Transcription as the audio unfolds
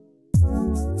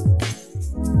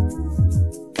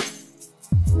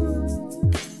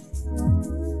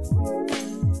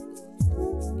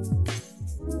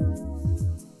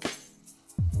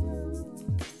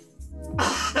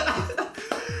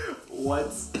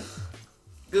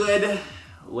Good.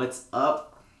 What's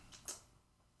up?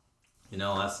 You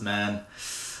know us, man.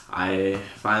 I've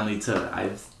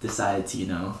decided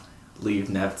to, leave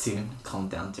Neptune, come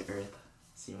down to Earth,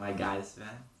 see my guys,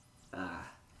 man.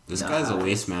 This guy's a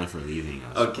waste man for leaving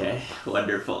us. Okay,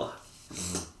 wonderful.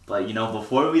 But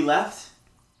before we left,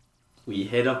 we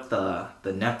hit up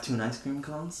the Neptune ice cream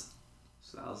cones,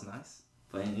 so that was nice.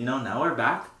 But now we're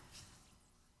back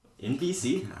in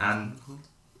BC, and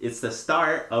it's the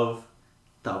start of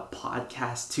the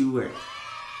podcast tour.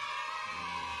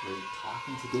 We're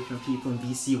talking to different people in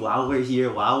BC while we're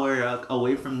here, while we're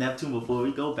away from Neptune before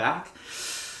we go back.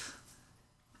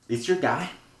 It's your guy.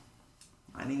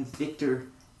 My name's Victor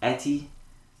Etty.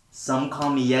 Some call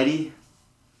me Yeti.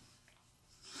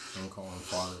 Some call him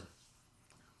Father.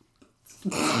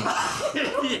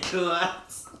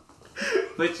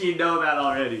 But you know that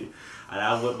already. And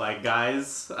I'm with my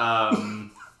guys.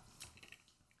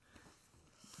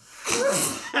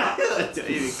 I don't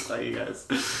even call you guys.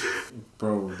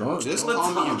 Bro, don't Just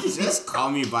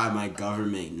call me by my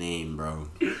government name, bro.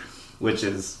 Which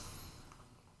is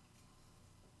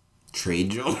Trey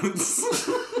Jones.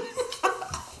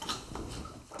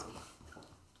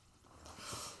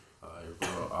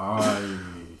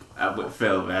 I'm with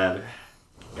Phil, man.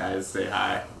 Guys, say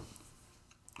hi.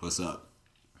 What's up?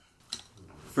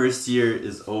 First year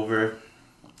is over.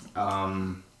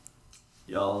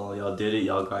 Y'all did it.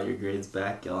 Y'all got your grades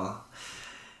back. Y'all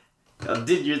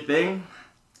did your thing.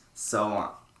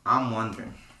 So I'm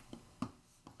wondering,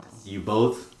 you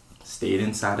both stayed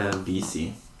inside of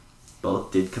BC.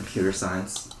 Both did computer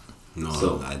science.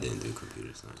 No, I didn't do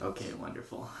computer science. Okay,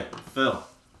 wonderful. Phil,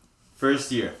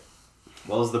 first year.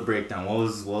 What was the breakdown?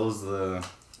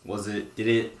 Did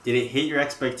it hit your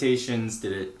expectations?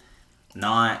 Did it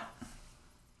not?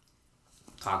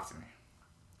 Talk to me.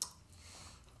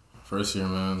 First year,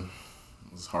 man,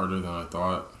 it was harder than I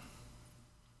thought.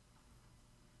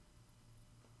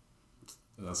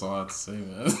 That's all I have to say,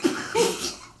 man.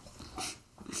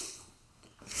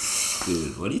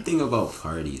 Dude, what do you think about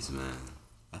parties, man?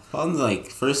 I found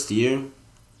first year,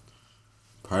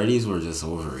 parties were just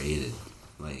overrated.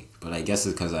 But I guess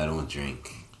it's because I don't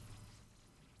drink.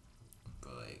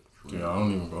 But yeah, I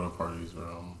don't even go to parties,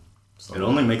 bro. It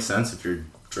only makes sense if you're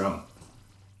drunk.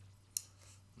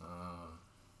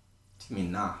 What do you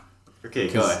mean, nah? Okay,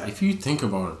 go ahead. If you think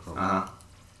about it, bro. I'm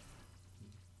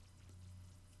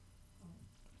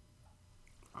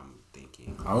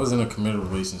thinking. I was in a committed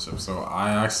relationship, so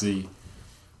I actually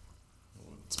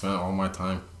spent all my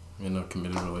time in a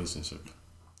committed relationship.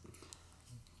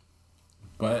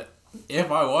 But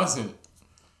if I wasn't,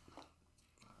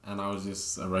 and I was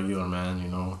just a regular man,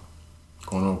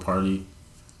 going to a party,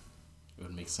 it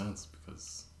would make sense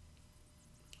because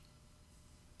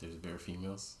there's bare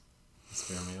females,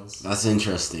 spare males. That's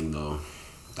interesting, though,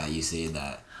 that you say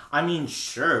that. I mean,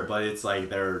 sure, but it's like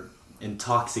they're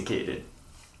intoxicated.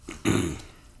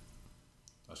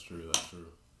 That's true.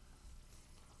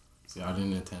 See, I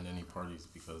didn't attend any parties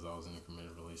because I was in a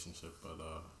committed relationship, but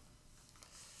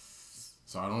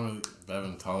so I don't really,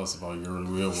 Bevan, tell us about your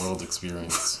real world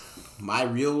experience. My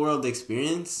real world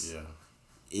experience? Yeah.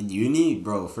 In uni,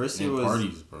 bro, first year was...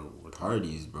 parties, bro.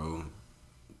 Parties, bro.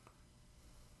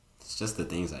 It's just the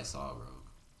things I saw, bro.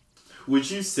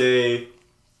 Would you say,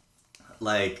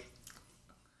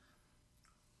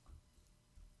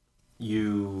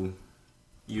 you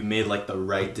made, the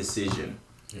right decision?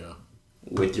 Yeah.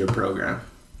 With your program?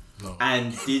 No.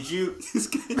 And did you...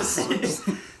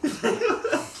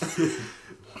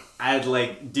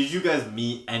 did you guys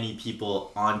meet any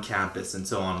people on campus and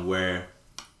so on where,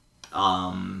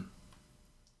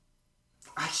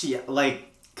 actually,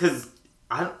 cause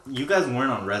you guys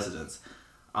weren't on residence.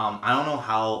 I don't know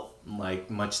how,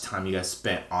 much time you guys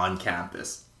spent on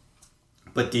campus,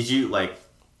 but did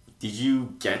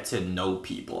you get to know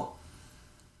people?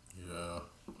 Yeah,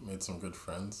 made some good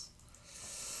friends.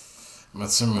 Met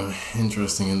some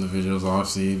interesting individuals,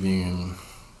 obviously, being in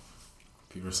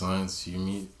computer science, you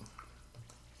meet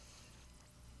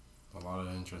a lot of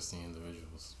interesting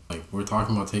individuals. We're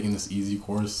talking about taking this easy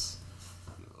course.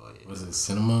 Was it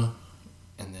cinema?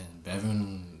 And then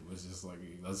Bevan was just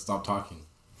let's stop talking.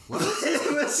 What?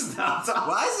 Stop talking.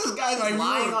 Why is this guy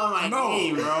lying on my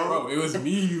name, bro? Bro, it was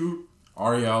me, you,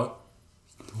 Ariel.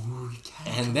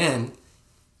 And then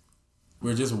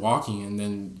we're just walking, and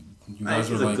then you guys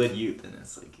were a good youth, and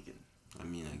it's I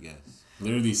mean, I guess.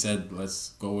 Literally said,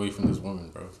 let's go away from this woman,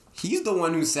 bro. He's the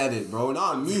one who said it, bro,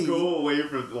 not me. Go away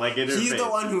from, in her He's face. the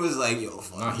one who was like, yo,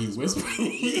 fuck. Nah, he whispered.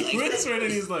 He whispered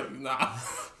and he's like, nah.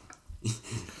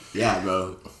 Yeah,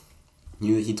 bro.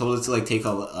 He told us to take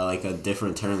a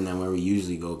different turn than where we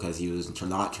usually go because he was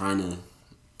not trying to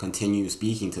continue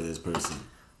speaking to this person.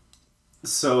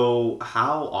 So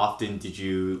how often did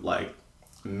you like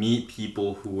meet people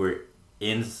who were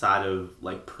inside of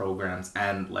like programs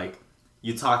and like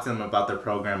you talk to them about their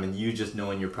program and you just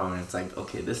know in your program it's like,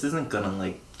 okay, this isn't gonna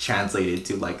like translate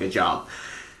into like a job.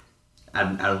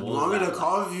 And You want me to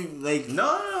call you like?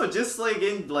 No, just like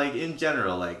in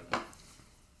general, like.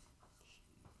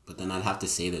 But then I'd have to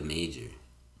say the major,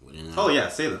 wouldn't I? Oh yeah,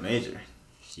 say the major.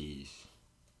 Sheesh.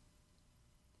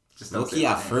 Just don't say Low-key,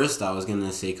 the at name. first I was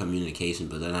gonna say communication,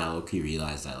 but then I low-key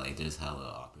realized that like there's hella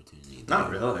opportunity there.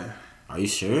 Not really. Are you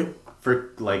sure? For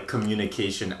like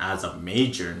communication as a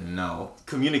major, no.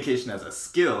 Communication as a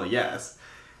skill, yes.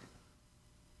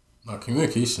 No,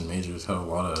 communication majors have a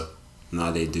lot of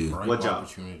No, they do. ripe What job?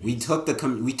 opportunities. We took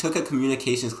we took a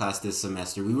communications class this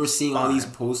semester. We were seeing all these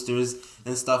posters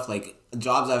and stuff like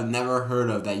jobs I've never heard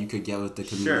of that you could get with the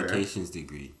communications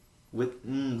degree. With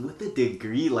the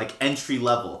degree, like entry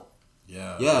level.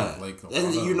 Yeah. Yeah, Like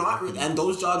and you're not, marketing and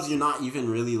those jobs you're not even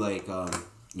really like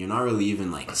you're not really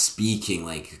even like speaking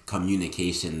like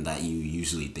communication that you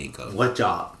usually think of. What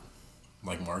job?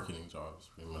 like marketing jobs,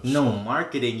 pretty much. No,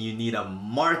 marketing, you need a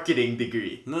marketing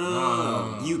degree.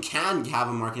 No. You can have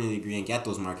a marketing degree and get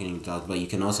those marketing jobs, but you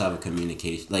can also have a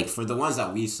communication. Like for the ones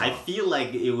that we saw. I feel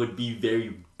like it would be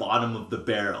very bottom of the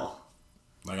barrel.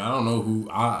 Like I don't know who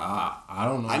I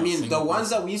don't know. I mean, the single ones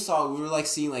person. that we saw, we were like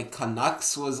seeing like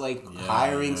Canucks was like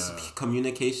hiring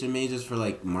communication majors for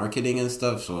like marketing and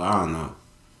stuff. So I don't know.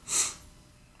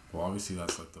 Well, obviously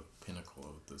that's like the pinnacle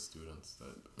of the students.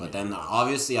 But then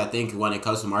obviously, I think when it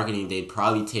comes to marketing, they'd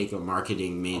probably take a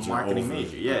marketing major over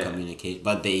communication.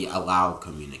 But they allow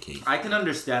communication. I can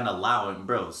understand allowing,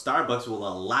 bro. Starbucks will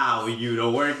allow you to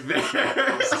work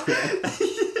there.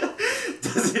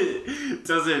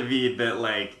 Doesn't mean that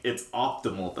like it's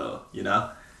optimal though, you know?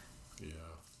 Yeah.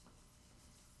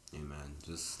 Hey man,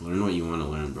 just learn what you want to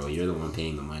learn, bro. You're the one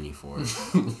paying the money for it.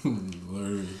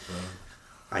 Literally, bro.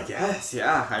 I guess,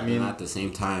 yeah. I mean, and at the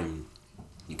same time,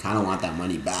 you kind of want that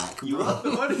money back. you want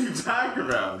the money back,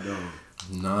 bro.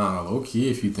 Nah, low key,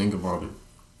 if you think about it,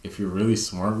 if you're really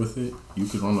smart with it, you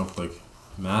could run up like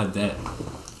mad debt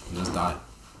and just die.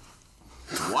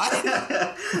 What?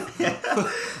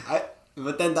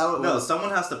 But then that would... No, someone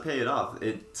has to pay it off.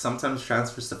 It sometimes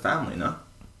transfers to family, no?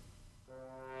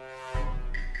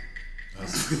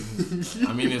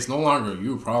 I mean, it's no longer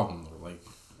your problem though. Like,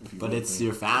 if you But really it's think-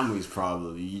 your family's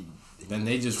problem. Then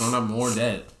they just run up more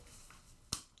debt.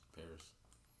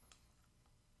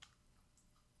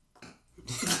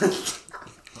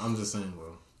 I'm just saying,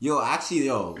 bro. Yo,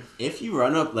 if you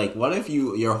run up, like, what if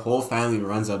your whole family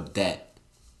runs up debt?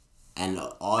 And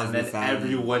all of your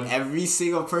family, every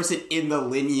single person in the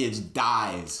lineage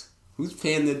dies. Who's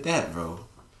paying the debt, bro?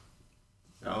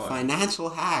 Oh, Financial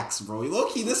hacks, bro.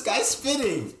 Low-key, this guy's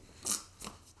spitting.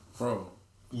 Bro.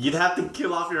 You'd have to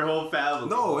kill off your whole family.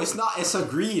 No, it's not. It's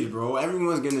agreed, bro.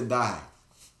 Everyone's gonna die.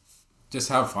 Just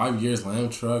have 5 years, lamb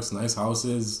trucks, nice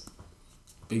houses,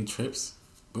 big trips.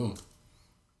 Boom.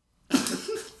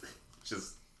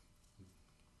 Just,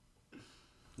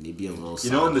 Maybe a little.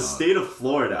 you know, in the state of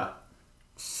Florida,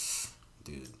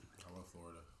 dude. I love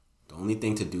Florida. The only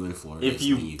thing to do in Florida if is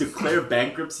you leave. declare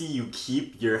bankruptcy, you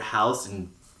keep your house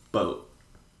and boat.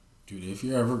 Dude, if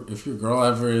your girl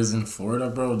ever is in Florida,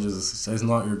 bro, just it's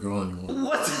not your girl anymore.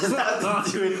 What does that have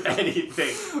to do with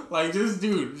anything? Like, just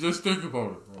think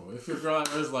about it, bro. If your girl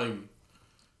ever is like,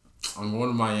 I'm going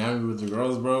to Miami with the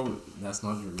girls, bro, that's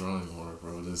not your girl anymore,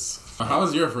 bro. Just. How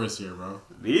was your first year, bro?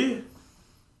 Me?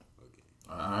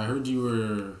 I heard you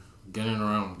were getting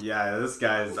around. Yeah, this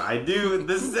guy's. I knew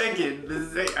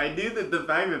I knew that the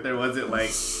fact that there wasn't like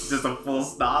just a full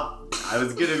stop, I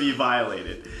was gonna be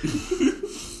violated.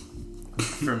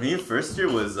 For me, first year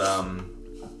was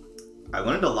I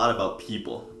learned a lot about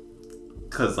people,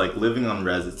 cause like living on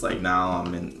res, it's like now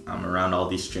I'm around all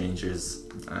these strangers.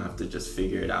 I have to just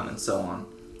figure it out and so on.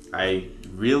 I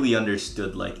really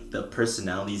understood like the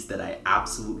personalities that I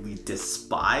absolutely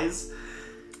despise.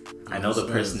 I know the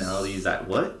personalities that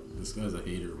what? This guy's a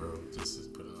hater, bro.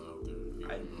 Just putting it out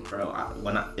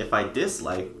there. If I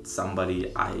dislike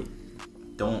somebody, I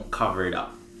don't cover it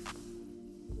up.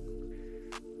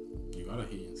 You gotta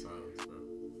hate in silence, bro.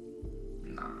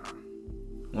 Nah.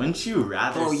 Wouldn't you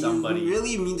rather Oh, somebody? you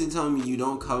really mean to tell me you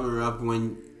don't cover up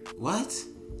when... What?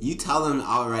 You tell them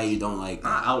outright you don't like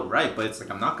them. Not outright, but it's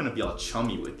like I'm not gonna be all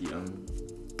chummy with you. I'm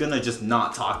gonna just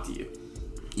not talk to you.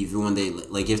 Even when they...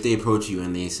 Like, if they approach you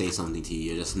and they say something to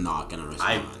you, you're just not gonna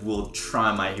respond. I will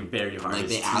try my very hardest Like,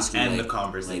 they ask to you, end like, the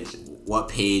conversation. Like, what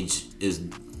page is...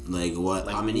 Like, what...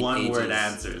 Like how many pages... one-word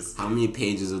answers. How many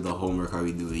pages of the homework are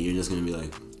we doing? You're just gonna be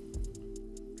like...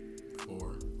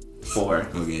 4. 4.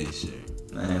 Okay, sure.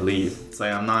 And I leave. It's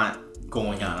like I'm not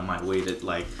going out of my way to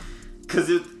like, cause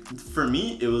for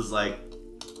me it was like.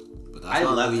 But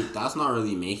that's not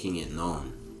really making it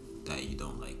known that you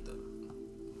don't like them.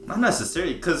 Not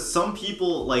necessarily, cause some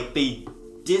people like they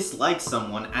dislike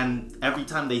someone, and every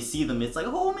time they see them, it's like,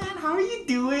 oh man, how are you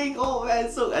doing? Oh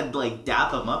man, so and like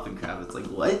dap them up and crap. It's like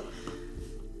what?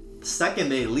 The second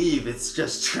they leave, it's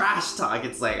just trash talk.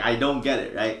 It's like I don't get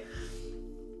it, right?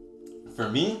 For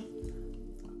me,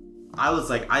 I was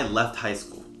like, I left high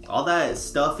school. All that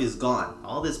stuff is gone.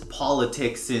 All this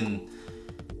politics and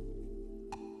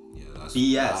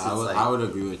BS. I would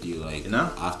agree with you. Like, you know?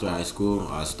 After high school,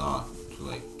 I stopped to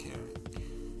like care.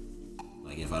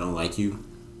 Like, if I don't like you,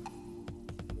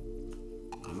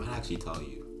 I might actually tell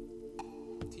you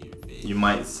to your face. You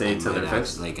might say to their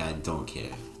face, like, I don't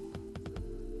care.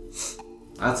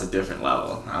 That's a different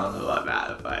level. I don't know about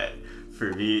that, but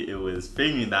for me, it was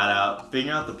figuring that out, figuring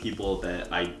out the people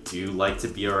that I do like to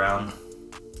be around.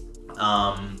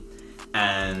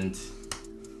 And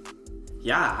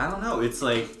yeah, I don't know. It's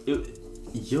like,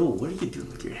 yo, what are you doing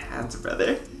with your hands,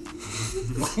 brother?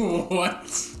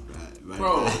 What?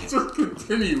 Bro, just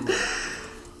continue.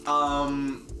 I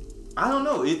don't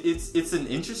know. It's an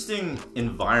interesting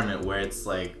environment where it's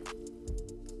like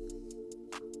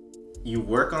you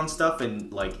work on stuff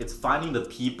and like it's finding the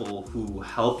people who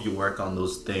help you work on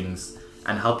those things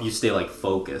and help you stay like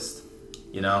focused.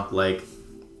 You know, like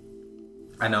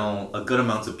I know a good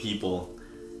amount of people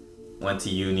went to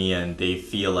uni and they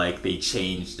feel like they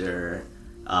changed or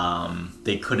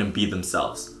they couldn't be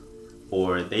themselves,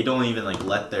 or they don't even like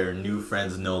let their new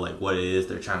friends know like what it is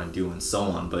they're trying to do and so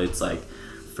on. But it's like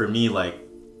for me, like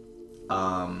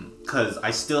because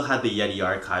I still had the Yeti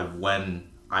archive when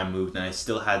I moved, and I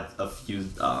still had a few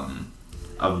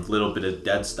a little bit of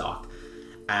dead stock,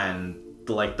 and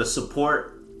the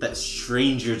support that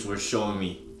strangers were showing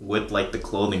me with like the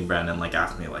clothing brand and like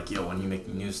asking me like, yo, when are you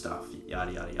making new stuff,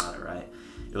 yada yada yada, right?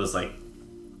 It was like,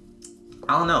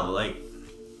 I don't know, like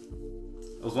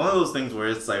it was one of those things where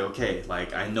it's like, okay,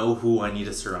 like I know who I need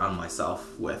to surround myself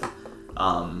with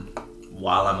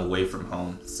while I'm away from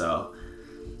home. So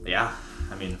yeah,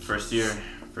 I mean first year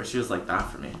was like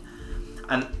that for me.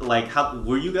 And like, how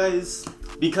were you guys?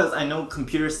 Because I know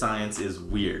computer science is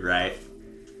weird, right?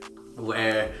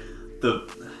 Where the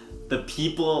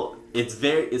people, it's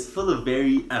full of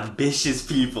very ambitious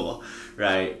people,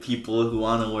 right? People who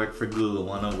want to work for Google,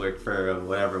 want to work for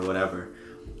whatever.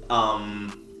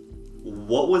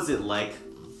 What was it like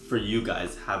for you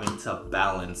guys having to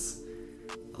balance,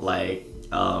 like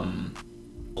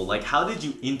how did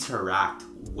you interact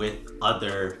with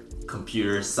other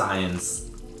computer science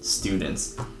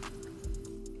students?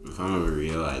 If I'm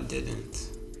real, I didn't,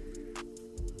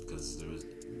 because there was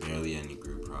barely any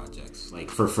group projects. Like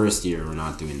for first year, we're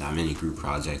not doing that many group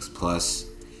projects. Plus,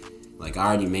 like I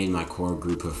already made my core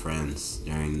group of friends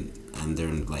and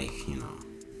they're like, not,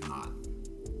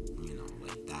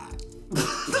 like that.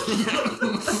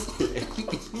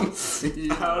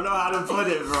 I don't know how to put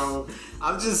it, bro.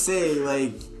 I'm just saying,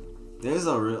 like, there's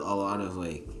a lot of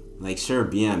like sure,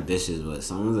 be ambitious, but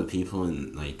some of the people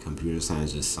in like computer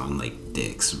science just sound like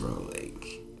dicks, bro.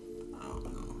 Like, I don't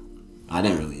know. I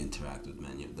didn't really interact with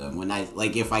many of them. When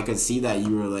if I could see that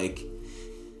you were like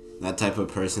that type of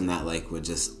person that like would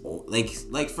just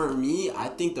like for me, I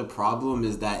think the problem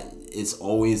is that it's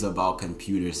always about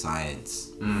computer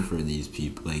science for these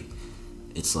people. Like,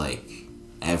 it's like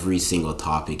every single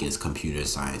topic is computer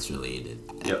science related.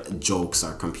 Yep. Jokes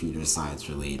are computer science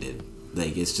related.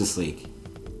 Like, it's just like,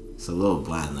 it's a little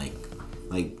bland, like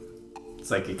it's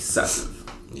like excessive.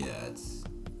 Yeah,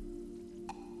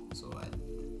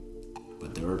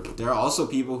 but there are also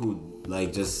people who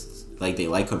like just like they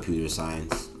like computer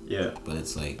science. Yeah. But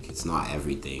it's like it's not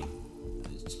everything.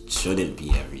 It shouldn't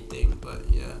be everything, but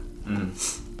yeah.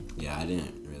 Yeah, I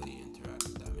didn't really interact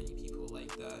with that many people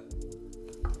like that.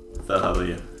 So how about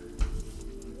you?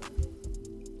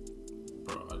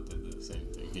 Bro, I did the same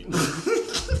thing.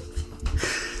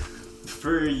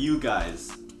 For you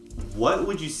guys, what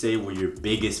would you say were your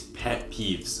biggest pet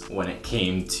peeves when it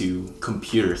came to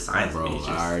computer science majors?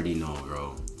 I already know,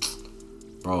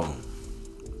 bro.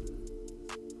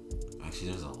 Actually,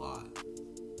 there's a lot.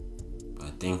 But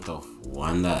I think the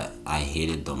one that I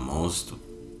hated the most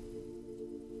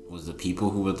was the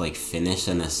people who would like finish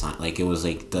an assignment. Like, it was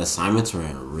like the assignments were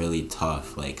really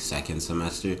tough, like second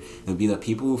semester. It would be the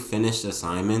people who finished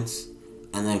assignments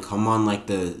and then come on like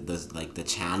the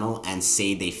channel and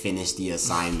say they finished the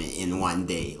assignment in one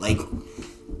day. Like,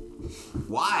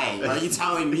 why are you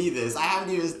telling me this? I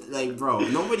haven't even, like, bro,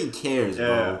 nobody cares,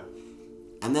 bro.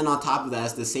 And then on top of that,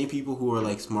 it's the same people who are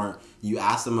like smart. You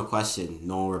ask them a question,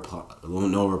 no reply.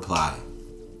 No reply.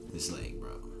 It's like, bro,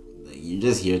 like you're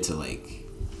just here to like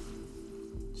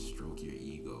stroke your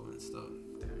ego and stuff.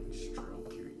 Damn,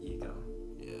 stroke your ego.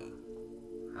 Yeah.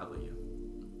 How about you?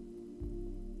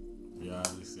 Yeah,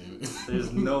 the same.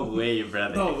 There's no way,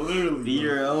 brother. No, literally. Be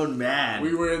your own man.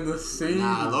 We were in the same.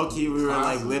 Nah, low key, we were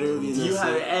like literally. Do you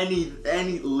have any?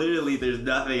 Literally, there's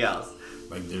nothing else.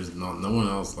 Like, there's no one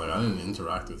else. Like, I didn't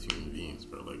interact with human beings,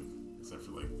 bro. Like, except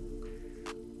for like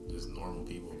just normal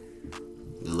people.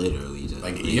 Literally, just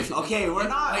Like, if okay, we're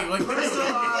not. like First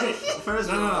of all, first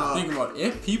of all, think about it.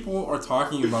 If people are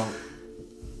talking about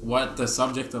what the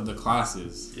subject of the class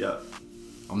is, Yeah.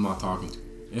 I'm not talking to.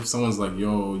 If someone's like,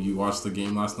 "Yo, you watched the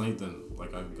game last night?" Then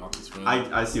like I've got this friend.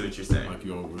 I see what you're saying. Like,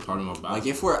 yo, we're talking about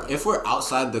basketball. like if we're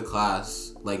outside the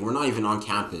class, like we're not even on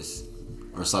campus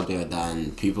or something like that,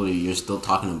 and people you're still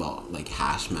talking about like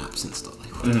hash maps and stuff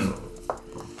like that.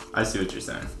 I see what you're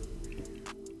saying.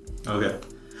 Okay.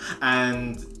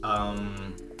 And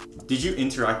did you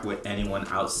interact with anyone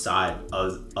outside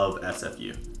of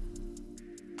SFU?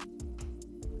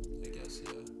 I guess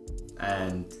yeah.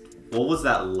 And what was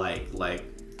that like? Like,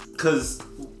 cause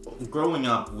growing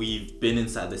up, we've been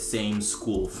inside the same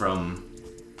school from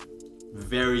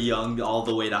very young all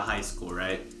the way to high school,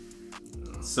 right?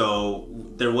 So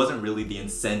there wasn't really the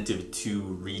incentive to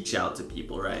reach out to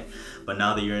people, right? But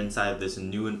now that you're inside this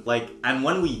new, like, and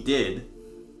when we did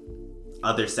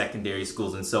other secondary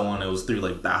schools and so on, it was through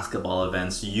like basketball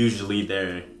events. Usually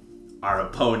they're our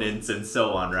opponents and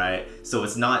so on, right? So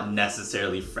it's not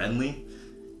necessarily friendly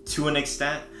to an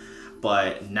extent.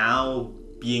 But now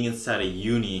being inside a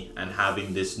uni and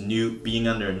having this new, being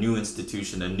under a new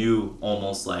institution, a new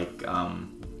almost like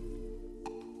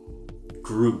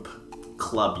group,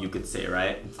 club, you could say,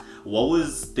 right? What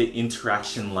was the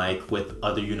interaction like with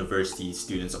other university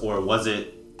students, or was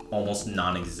it almost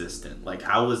non-existent? Like,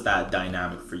 how was that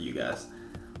dynamic for you guys?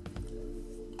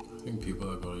 I think people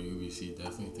that go to UBC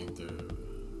definitely think they're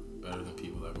better than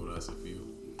people that go to SFU.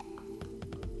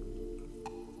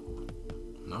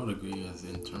 And I would agree as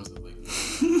in terms of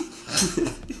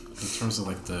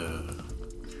like the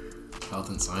health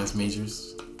and science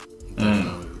majors.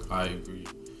 Definitely, I agree.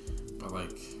 But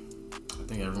like, I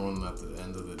think everyone at the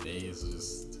end of the day is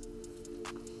just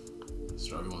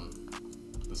struggling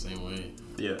the same way.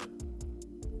 Yeah.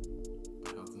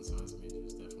 Health and science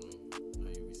majors definitely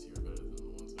at UBC are better than the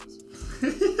ones at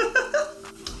SFU.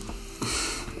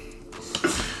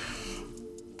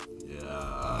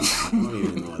 I don't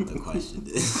even know what the question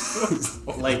is.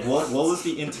 Like, what was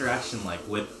the interaction like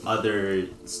with other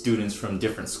students from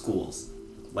different schools?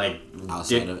 Like,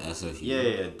 Outside of SFU?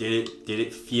 Yeah. Did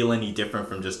it feel any different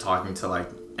from just talking to like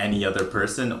any other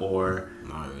person, or?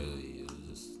 Not really. It was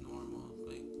just normal.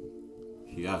 Like,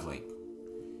 if you have like,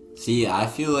 see, I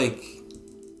feel like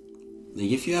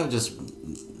if you have just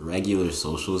regular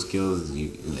social skills,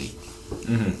 you like,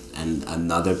 and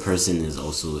another person is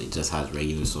also just has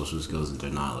regular social skills, and they're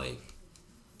not like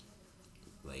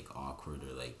awkward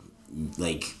or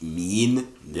like mean.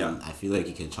 Yeah. I feel like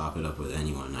you can chop it up with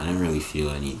anyone. I didn't really feel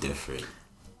any different.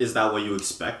 Is that what you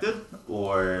expected,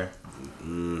 or?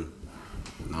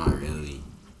 Not really.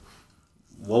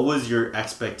 What was your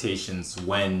expectations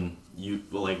when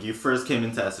you first came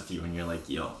into SFU and you're like,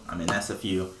 yo, I'm in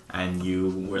SFU, and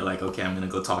you were like, okay, I'm gonna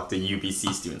go talk to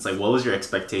UBC students. Like, what was your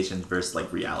expectations versus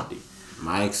like reality?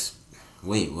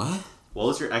 Wait, what? What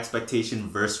was your expectation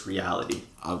versus reality?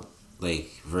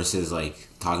 Versus like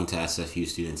talking to SFU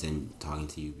students and talking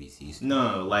to UBC students.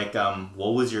 No, like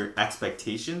what was your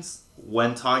expectations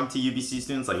when talking to UBC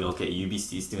students? Like, okay,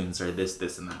 UBC students are this,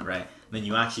 and that, right? And then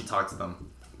you actually talk to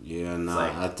them. Yeah, no,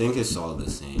 like, I think it's all the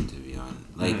same, to be honest.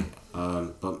 Like,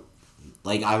 but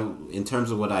like in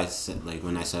terms of what I said, like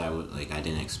when I said I would, like I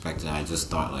didn't expect it. I just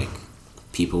thought like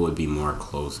people would be more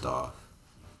closed off.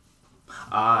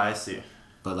 Ah, I see.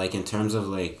 But like in terms of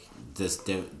like this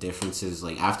differences,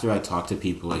 like after I talked to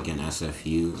people like in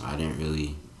SFU, I didn't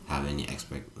really have any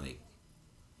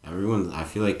everyone. I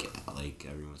feel like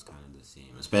everyone's kind of the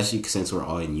same, especially since we're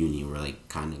all in uni. We're like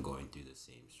kind of going through the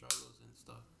same struggles and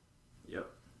stuff. Yep.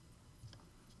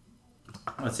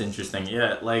 That's interesting.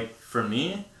 Yeah, like for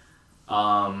me,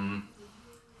 I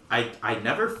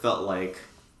never felt like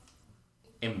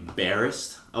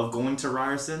embarrassed of going to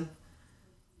Ryerson,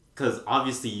 because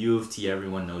obviously U of T,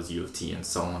 everyone knows U of T and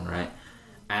so on, right?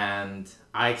 And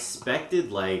I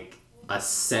expected like a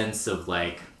sense of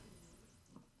like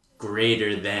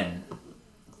greater than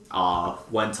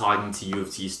when talking to U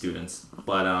of T students,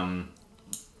 but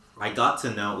I got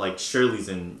to know, like, Shirley's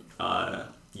in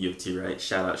U of T, right?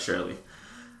 Shout out Shirley.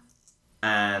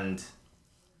 And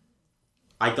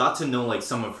I got to know like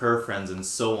some of her friends and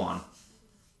so on.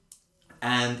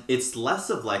 And it's less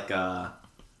of like a,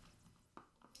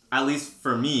 at least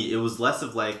for me, it was less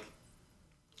of like,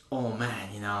 oh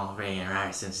man, you know, Ray and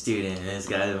Ryerson student, this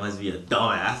guy must be a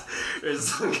dumbass or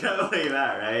some kind of like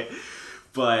that, right?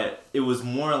 But it was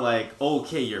more like,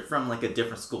 okay, you're from like a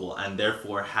different school and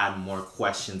therefore had more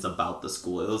questions about the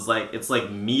school. It was like, it's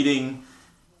like meeting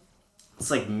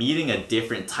a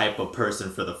different type of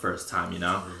person for the first time, you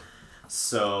know?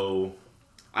 So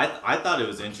I thought it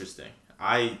was interesting.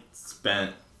 I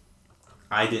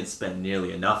didn't spend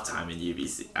nearly enough time in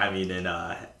UBC. I mean,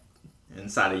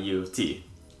 inside of U of T.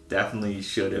 Definitely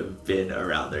should have been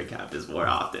around their campus more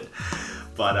often.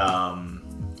 But,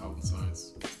 Health and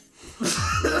science.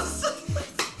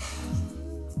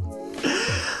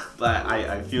 but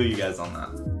I feel you guys on that.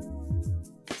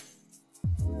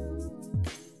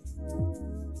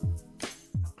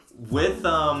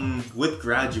 With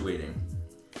graduating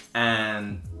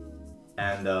and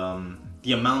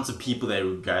the amounts of people that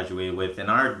we graduated with, and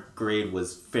our grade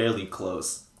was fairly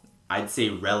close. I'd say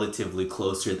relatively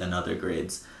closer than other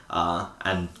grades,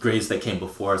 and grades that came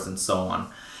before us and so on.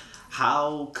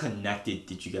 How connected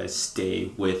did you guys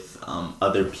stay with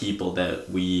other people that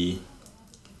we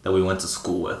went to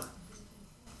school with?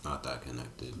 Not that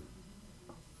connected,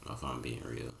 if I'm being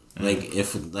real. Like,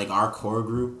 if, like, our core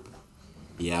group,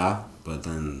 yeah, but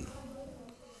then,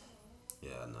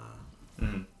 yeah, nah.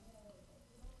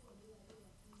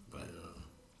 But,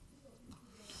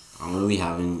 I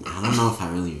don't know if I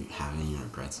really have any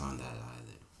regrets on that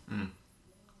either.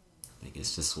 Like,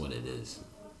 it's just what it is.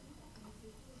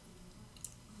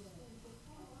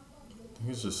 I think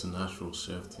it's just a natural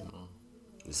shift, you know.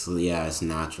 It's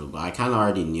natural, but I kind of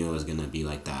already knew it was gonna be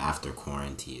like that after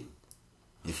quarantine.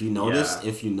 If you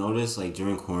notice, like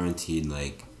during quarantine,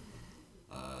 like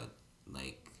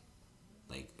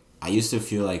I used to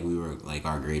feel like we were like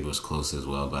our grade was close as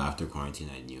well, but after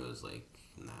quarantine, I knew it was like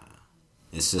nah.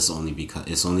 It's just only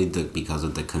because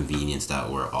of the convenience that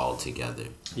we're all together.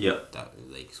 Yep. That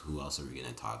like who else are we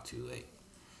gonna talk to like?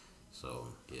 So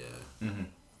yeah.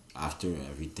 After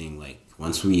everything, like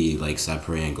once we like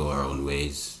separate and go our own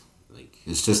ways, like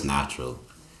it's just natural,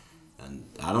 and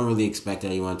I don't really expect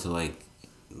anyone to like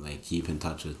keep in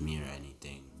touch with me or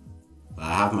anything. But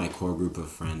I have my core group of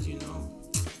friends, you know.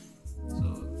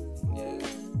 So yeah.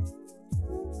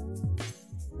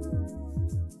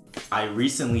 I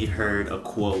recently heard a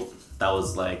quote that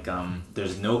was like,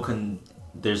 "There's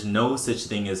no such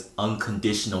thing as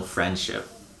unconditional friendship."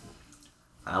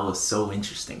 That was so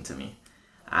interesting to me.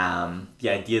 The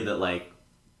idea that like,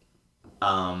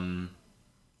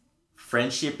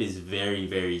 friendship is very,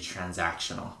 very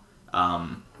transactional.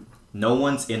 No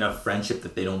one's in a friendship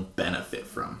that they don't benefit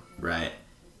from, right?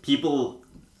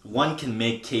 One can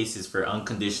make cases for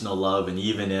unconditional love, and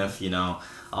even if, you know,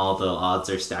 all the odds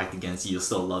are stacked against you, you'll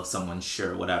still love someone,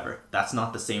 sure, whatever. That's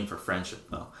not the same for friendship,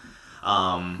 though.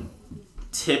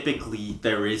 Typically,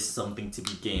 there is something to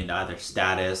be gained, either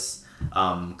status,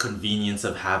 convenience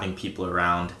of having people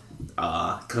around,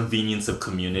 convenience of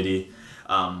community,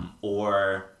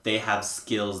 or they have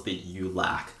skills that you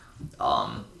lack,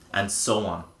 and so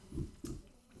on.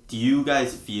 Do you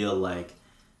guys feel like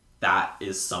that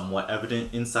is somewhat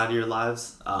evident inside of your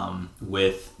lives,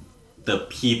 with the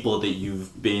people that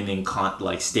you've been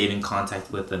stayed in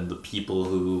contact with, and the people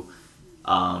who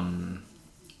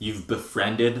you've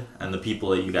befriended, and the people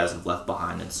that you guys have left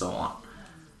behind, and so on?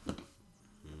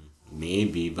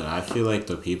 Maybe, but I feel like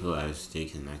the people I stay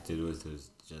connected with is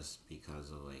just because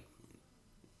of like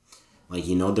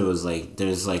you know, there's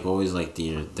always like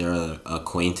there are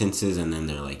acquaintances, and then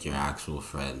they're like your actual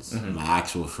friends. My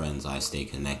actual friends I stay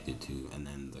connected to, and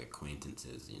then the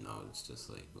acquaintances, you know, it's just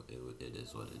like it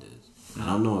is what it is. I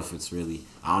don't know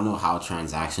how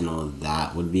transactional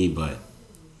that would be, but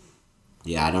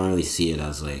yeah, I don't really see it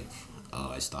as like,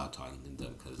 oh, I stopped talking to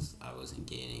them because I wasn't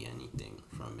gaining anything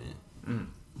from it.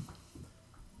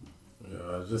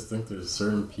 Yeah, I just think there's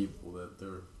certain people that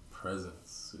their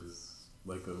presence is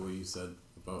like what you said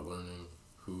about learning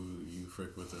who you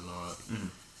frick with or not.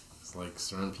 It's like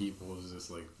certain people is just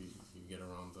like you get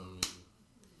around them and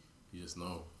you just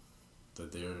know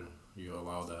that you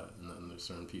allow that, and then there's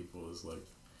certain people is like,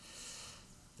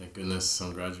 thank goodness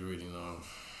I'm graduating now,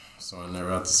 so I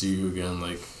never have to see you again.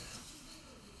 Like,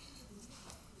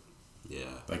 yeah,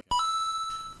 like,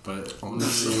 but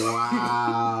honestly,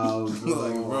 wow,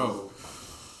 like, bro,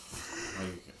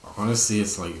 like honestly,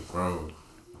 it's like, bro,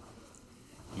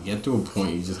 you get to a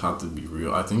point you just have to be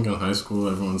real. I think in high school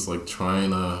everyone's like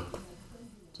trying to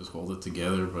just hold it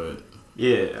together, but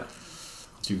yeah,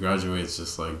 once you graduate, it's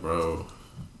just like, bro,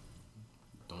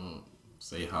 don't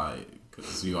say hi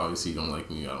Because you obviously don't like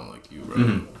me, I don't like you,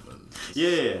 bro.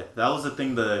 Yeah, that was the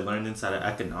thing that I learned inside of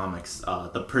economics,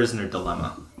 the prisoner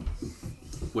dilemma,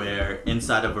 where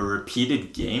inside of a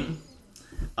repeated game,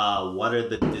 what are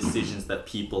the decisions that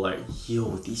people are,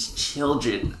 these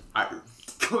children are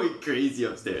going crazy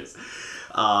upstairs.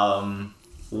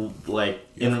 Like,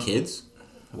 You have kids?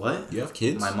 What? You have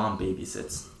kids? My mom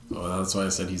babysits. Oh, that's why I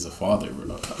said he's a father,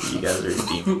 bro. You guys are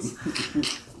demons.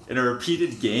 In a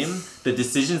repeated game, the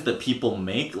decisions that people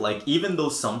make, like, even though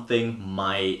something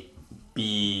might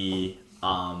be,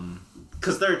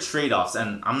 because there are trade-offs,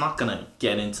 and I'm not gonna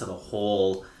get into the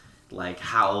whole, like,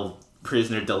 how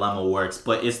prisoner dilemma works,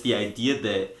 but it's the idea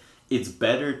that it's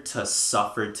better to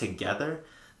suffer together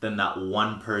than that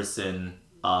one person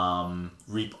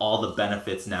reap all the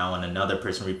benefits now and another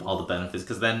person reap all the benefits,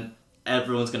 because then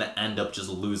everyone's gonna end up just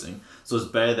losing. So it's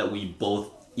better that we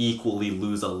both equally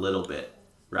lose a little bit,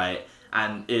 right?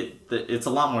 And it's a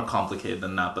lot more complicated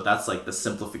than that, but that's like the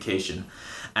simplification.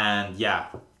 And yeah,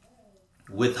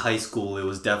 with high school, it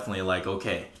was definitely like,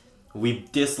 okay, we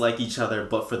dislike each other,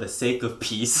 but for the sake of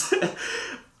peace,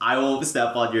 I won't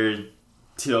step on your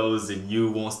toes and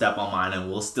you won't step on mine, and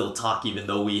we'll still talk even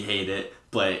though we hate it,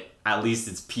 but at least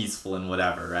it's peaceful and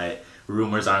whatever, right?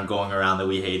 Rumors aren't going around that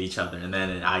we hate each other, and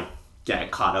then I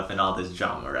get caught up in all this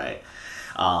drama, right?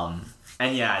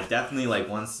 And yeah, definitely, like,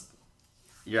 once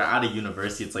you're out of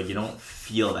university, it's like you don't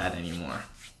feel that anymore.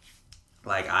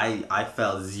 Like, I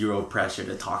felt zero pressure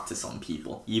to talk to some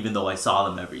people, even though I saw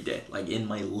them every day, like, in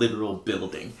my literal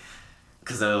building.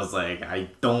 Because I was like, I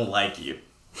don't like you.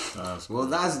 Well,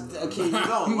 that's... Okay, you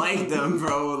don't like them,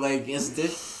 bro. Like, it's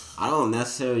this... I don't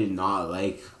necessarily not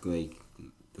like, the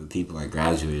people I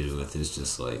graduated with. It's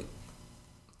just, like...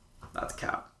 That's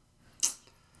cap.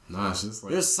 Nah, it's just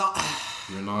like... There's some...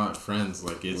 You're not friends.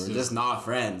 Like, it's We're just not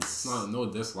friends. It's not no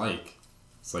dislike.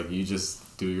 It's like you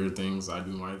just do your things, I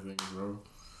do my things, bro.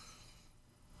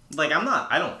 Like,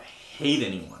 I don't hate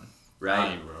anyone,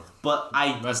 right? Bro. But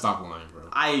Let's stop lying, bro.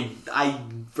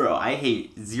 Bro, I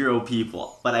hate zero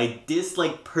people, but I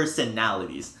dislike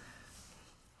personalities.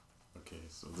 Okay,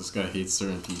 so this guy hates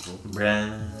certain people.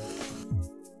 Bruh.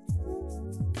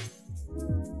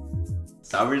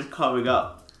 So we're just coming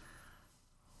up.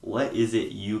 What is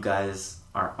it you guys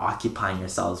are occupying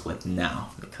yourselves with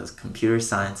now? Because computer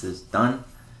science is done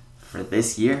for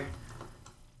this year.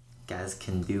 You guys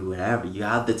can do whatever. You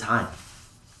have the time.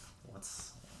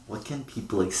 What can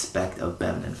people expect of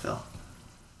Bevan and Phil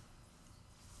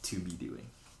to be doing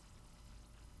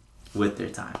with their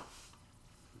time?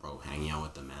 Bro, hanging out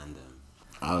with the man then.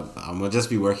 I'm gonna just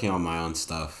be working on my own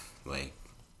stuff. Like,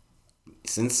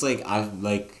 since, like, I've,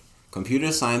 like,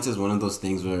 computer science is one of those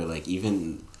things where, like,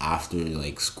 even after,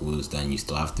 like, school is done, you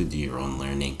still have to do your own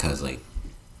learning, because, like,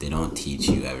 they don't teach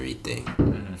you everything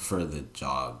for the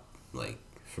job, like,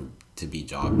 to be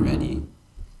job ready.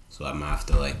 So I'm gonna have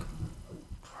to, like,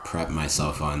 prep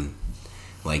myself on,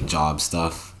 like, job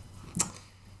stuff.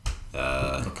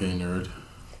 Okay, nerd.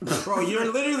 Bro,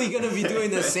 you're literally gonna be doing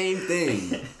the same thing.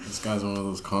 This guy's one of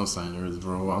those constant nerds,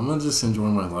 bro. I'm gonna just enjoy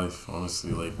my life,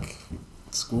 honestly. Like,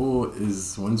 school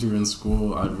is... Once you're in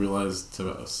school, I've realized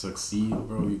to succeed,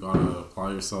 bro, you gotta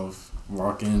apply yourself,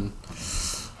 lock in.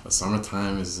 The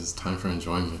summertime is just time for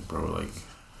enjoyment, bro. Like...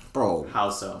 Bro.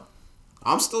 How so?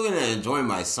 I'm still gonna enjoy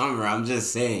my summer, I'm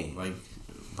just saying. Like...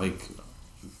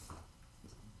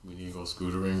 We need to go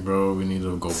scootering, bro. We need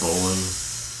to go bowling.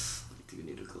 We do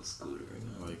need to go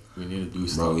scootering. Like, we need to do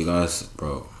stuff.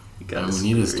 Bro, we gotta... And we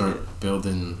need to start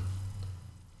building...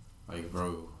 Like,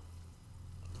 bro...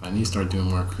 I need to start doing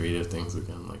more creative things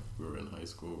again. Like, we were in high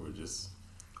school, we're just...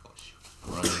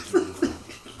 running through...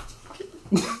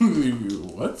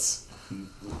 What?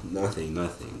 Nothing.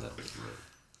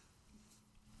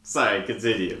 Sorry,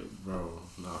 continue. Bro,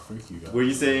 nah, freak you guys. Were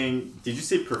you saying... Did you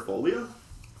say portfolio?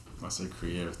 I say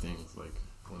creative things, like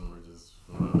when we're just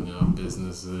running up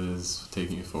businesses,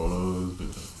 taking photos,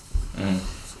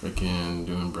 freaking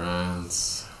doing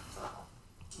brands.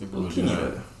 Maybe we'll do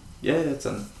that. Yeah, it's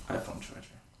an iPhone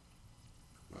charger.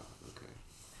 Wow, okay.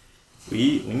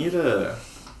 We need to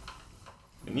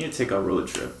take a road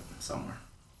trip somewhere.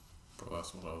 Bro,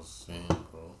 that's what I was saying,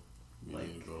 bro. We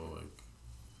need to go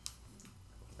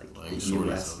like the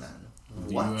shorty US, stuff. man.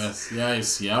 The What? US, yeah,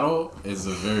 Seattle is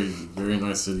a very, very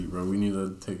nice city, bro. We need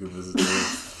to take a visit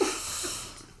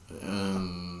there.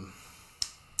 And,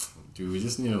 dude, we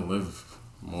just need to live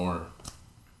more.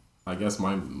 I guess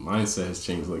my mindset has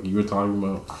changed. Like, you were talking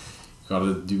about, you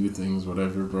gotta do things,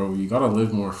 whatever, bro. You gotta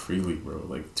live more freely, bro,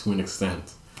 like, to an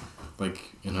extent. Like,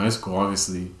 in high school,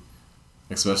 obviously,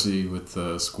 especially with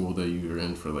the school that you were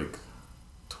in for, like,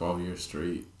 12 years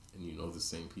straight, and you know the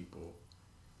same people.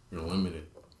 you're limited.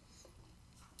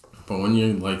 But when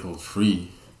you're like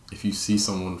free, if you see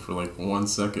someone for like 1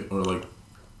 second or like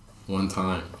one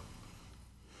time,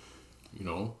 you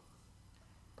know,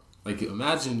 like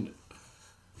imagine,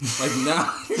 like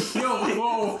now, yo,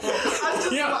 whoa,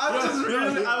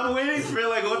 I'm waiting for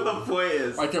like what the point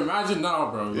is. like imagine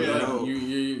now, bro. Yeah, like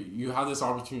you have this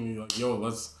opportunity, like yo,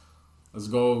 let's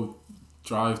go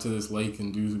drive to this lake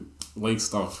and do lake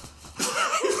stuff,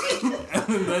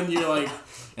 and then you're like,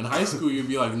 in high school you'd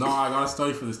be like, no, I gotta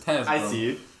study for this test. Bro. I see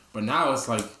it. But now it's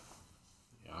like,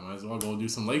 yeah, I might as well go do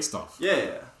some lake stuff.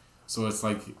 Yeah. So it's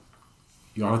like,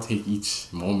 you gotta take each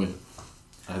moment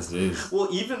as it is. Well,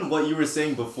 even what you were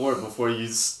saying before you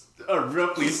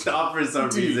abruptly stopped for some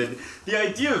reason, the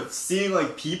idea of seeing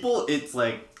like people, it's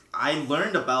like I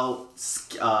learned about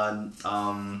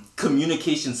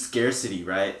communication scarcity,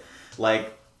 right?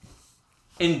 Like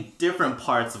in different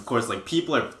parts, of course, like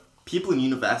people in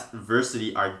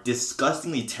university are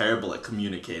disgustingly terrible at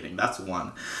communicating. That's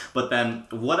one. But then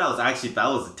that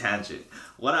was a tangent.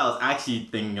 What I was actually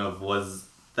thinking of was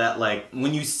that like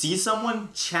when you see someone,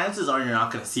 chances are you're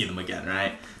not gonna see them again,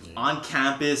 right? Yeah. On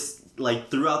campus, like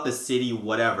throughout the city,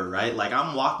 whatever, right? Like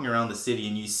I'm walking around the city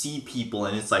and you see people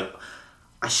and it's like,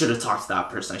 I should have talked to that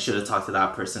person, I should have talked to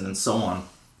that person, and so on.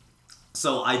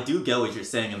 So I do get what you're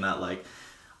saying in that, like,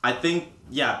 I think,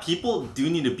 yeah, people do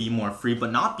need to be more free,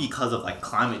 but not because of like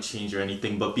climate change or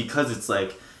anything, but because it's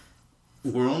like,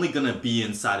 we're only gonna be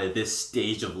inside of this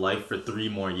stage of life for 3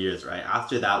 more years, right?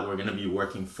 After that, we're gonna be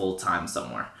working full time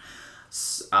somewhere.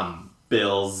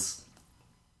 Bills,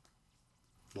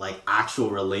 like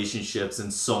actual relationships,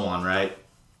 and so on, right?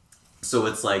 So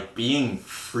it's like being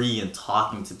free and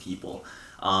talking to people,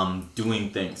 doing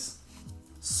things,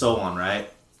 so on, right?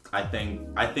 I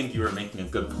think you were making a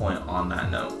good point on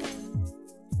that note.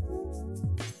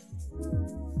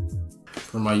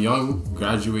 For my young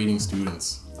graduating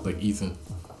students, like Ethan,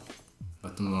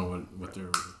 let them know what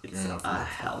they're It's gearing up a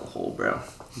for. hellhole, bro.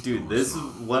 Dude, this is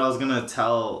what I was gonna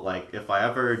tell, like, if I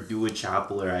ever do a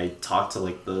chapel or I talk to,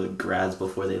 like, the grads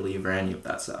before they leave or any of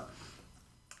that stuff.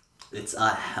 It's a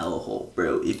hellhole,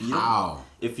 bro. If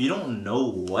you don't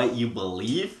know what you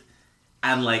believe,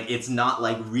 and, like, it's not,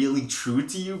 like, really true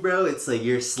to you, bro, it's like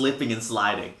you're slipping and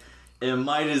sliding. It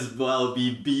might as well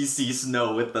be BC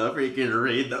snow with the freaking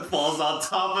rain that falls on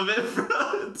top of it,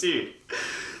 bro.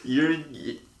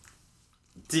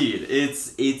 Dude,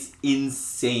 it's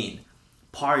insane.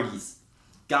 Parties.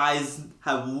 Guys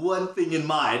have one thing in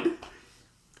mind.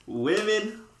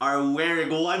 Women are wearing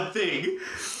one thing.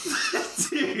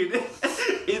 Dude,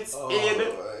 it's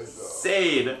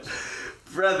insane.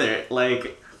 Brother,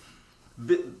 like,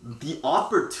 the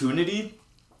opportunity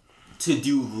to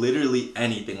do literally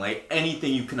anything, like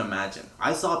anything you can imagine.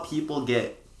 I saw people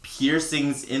get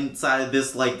piercings inside of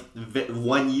this, like,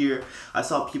 1 year. I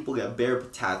saw people get bare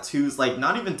tattoos. Like,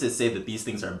 not even to say that these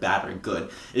things are bad or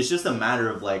good. It's just a matter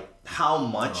of, like, how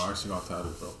much... I actually got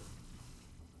tattoos, bro.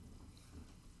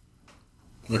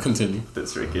 We'll continue.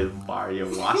 This freaking Mario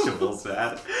washables,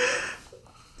 man.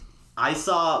 I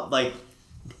saw, like...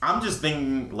 I'm just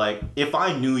thinking, like, if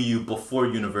I knew you before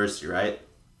university, right?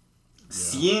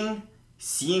 Yeah.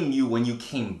 Seeing you when you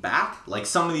came back, like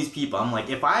some of these people, I'm like,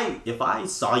 if I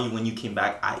saw you when you came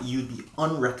back, you'd be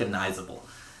unrecognizable.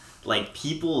 Like,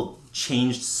 people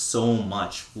changed so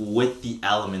much with the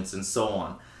elements and so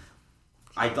on.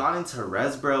 I got into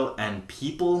Res, bro, and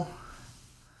people...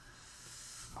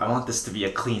 I want this to be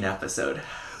a clean episode,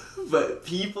 but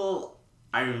people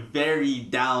are very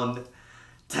down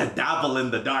to dabble in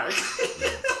the dark.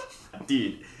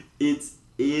 Dude, it's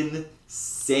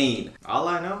insane. All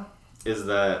I know is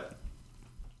that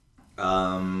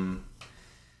a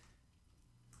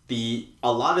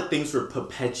lot of things were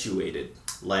perpetuated.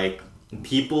 Like,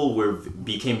 people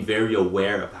became very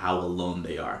aware of how alone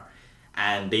they are,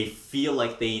 and they feel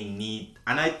like they need,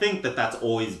 and I think that that's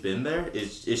always been there.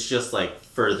 It's just like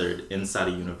furthered inside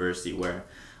of university, where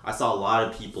I saw a lot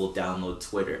of people download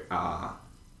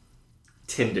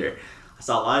Tinder. I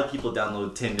saw a lot of people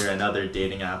download Tinder and other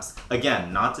dating apps.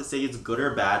 Again, not to say it's good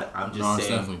or bad. I'm just saying.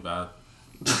 It's definitely bad.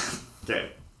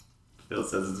 Okay. Phil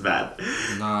says it's bad.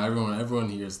 Nah, everyone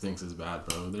here thinks it's bad,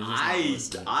 bro.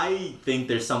 I think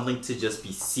there's something to just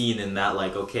be seen in that,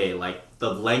 like, okay, like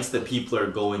the lengths that people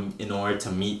are going in order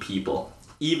to meet people,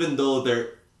 even though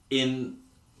they're in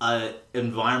an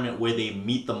environment where they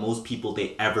meet the most people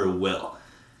they ever will.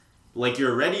 Like,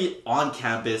 you're already on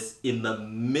campus in the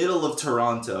middle of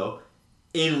Toronto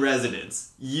in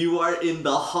residence. You are in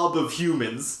the hub of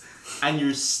humans, and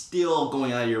you're still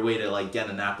going out of your way to, like, get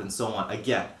a nap and so on.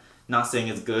 Again, Not saying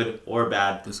it's good or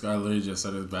bad. This guy literally just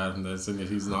said it's bad, and that's saying that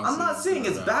he's not. I'm not saying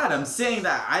it's bad. I'm saying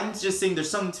that I'm just saying there's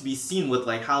something to be seen with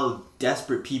like how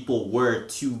desperate people were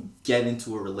to get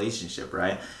into a relationship,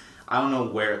 right? I don't know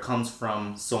where it comes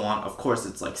from, so on. Of course,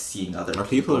 it's like seeing other Are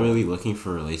people really looking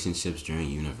for relationships during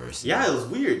university? Yeah, it was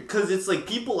weird because it's like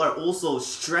people are also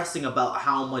stressing about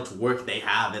how much work they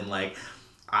have and like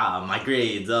my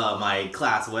grades, my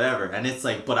class, whatever. And it's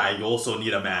like, but I also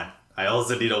need a man. I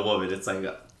also need a woman. It's like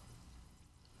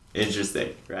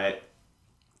interesting, right?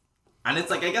 And it's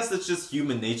like, I guess it's just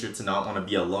human nature to not want to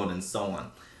be alone and so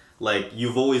on. Like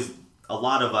a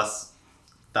lot of us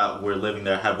that were living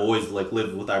there have always like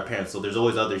lived with our parents, so there's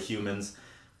always other humans.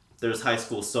 There's high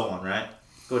school, so on, right?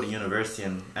 Go to university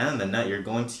and in the night you're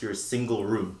going to your single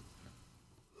room.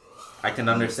 I can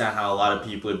understand how a lot of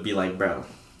people would be like, bro,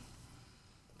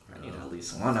 I need at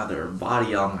least one other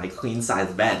body on my queen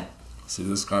size bed. See,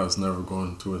 this guy was never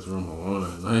going to his room alone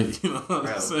at night. You know what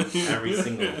I'm saying? Every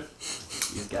single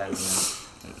these guys,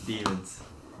 man, demons.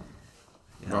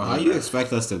 You know, Bro, how you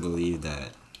expect us to believe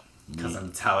that? because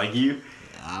I'm telling you.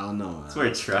 I don't know. That's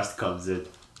where trust comes in.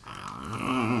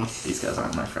 These guys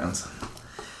aren't my friends.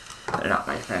 They're not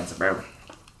my friends, bro.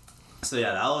 So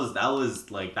yeah,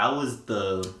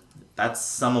 that's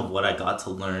some of what I got to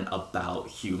learn about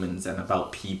humans and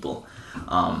about people.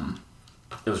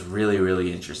 It was really,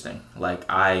 really interesting. Like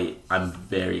I'm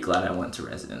very glad I went to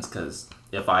residence, because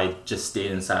if I just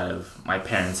stayed inside of my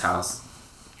parents' house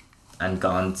and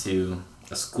gone to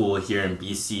a school here in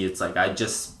BC, it's like I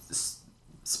just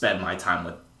spend my time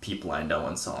with people I know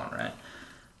and so on, right?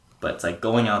 But it's like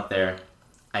going out there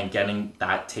and getting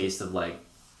that taste of like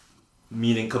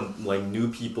meeting like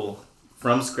new people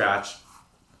from scratch,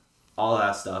 all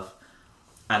that stuff,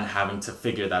 and having to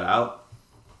figure that out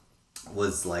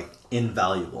was like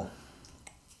invaluable.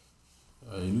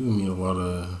 You do meet a lot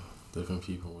of different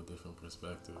people with different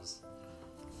perspectives.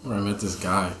 Where I met this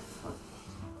guy.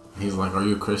 He's like, "Are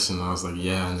you a Christian?" And I was like,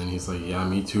 "Yeah." And then he's like, "Yeah,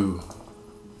 me too.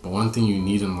 But one thing you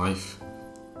need in life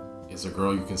is a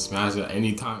girl you can smash at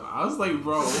any time." I was like,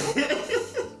 "Bro."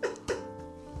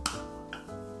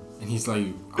 And he's like,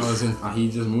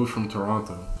 he just moved from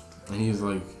Toronto. And he's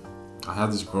like, "I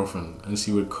had this girlfriend and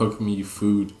she would cook me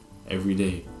food every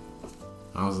day."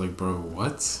 I was like, "Bro,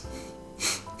 what?"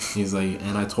 He's like,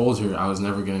 "And I told her I was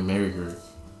never gonna marry her.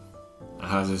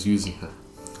 I was just using her."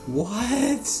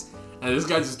 What? And this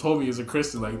guy just told me he's a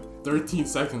Christian like 13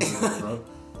 seconds ago, bro.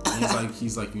 And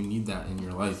he's like, you need that in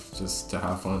your life just to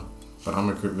have fun. But I'm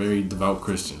a very devout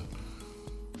Christian.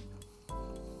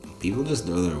 People just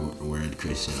throw their word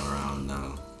Christian around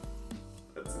now.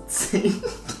 That's insane.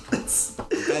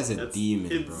 That guy's a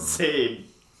demon, insane.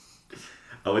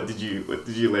 Oh, what did you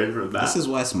learn from that? Bro. This is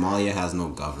why Somalia has no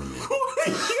government.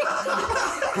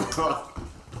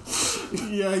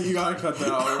 Yeah, you gotta cut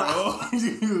that out, bro.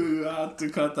 You have to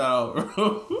cut that out,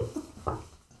 bro.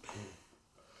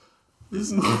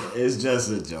 It's just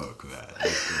a joke, man.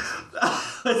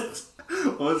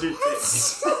 What was your take?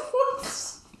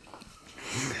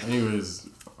 Anyways,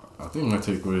 I think my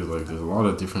takeaway is like there's a lot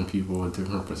of different people with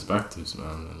different perspectives,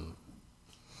 man. And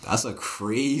that's a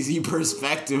crazy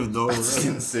perspective, though. That's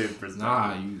insane perspective.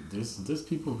 nah, there's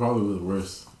people probably with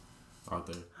worse out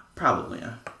there. Probably,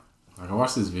 yeah. Like I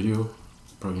watched this video,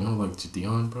 bro. You know, like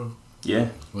Gideon, bro. Yeah.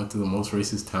 He went to the most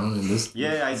racist town in this.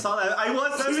 Yeah, I saw that. I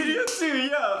watched that video too.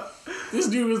 Yeah. This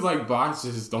dude was like, blacks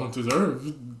just don't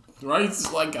deserve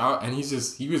rights. Like, and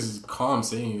he was calm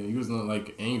saying it. He was not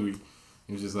like angry.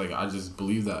 He was just like, I just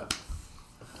believe that.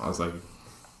 I was like,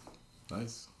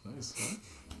 nice.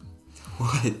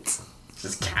 What?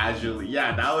 Just casually.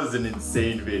 Yeah, that was an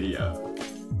insane video.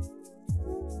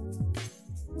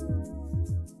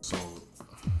 So,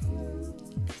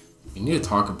 we need to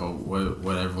talk about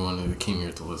what everyone came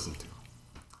here to listen to.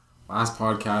 Last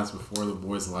podcast, before the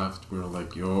boys left, we were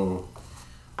like, yo,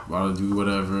 about to do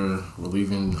whatever. We're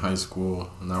leaving high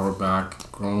school. And now we're back,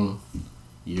 grown,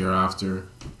 year after.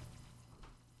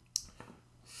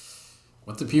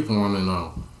 What do people want to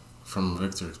know? From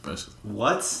Victor especially.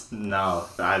 What? No,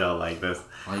 I don't like this.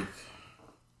 Like,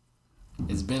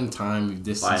 it's been time you've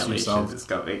distanced yourself is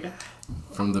coming.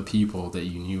 from the people that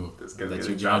you knew, that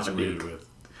you graduated with.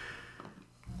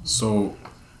 So,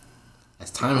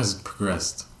 as time has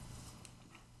progressed,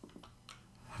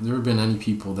 have there been any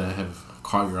people that have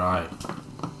caught your eye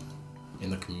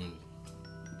in the community?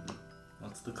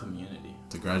 What's the community?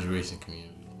 The graduation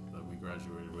community that we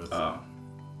graduated with.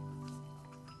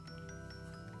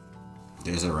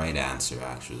 There's a right answer,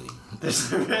 actually.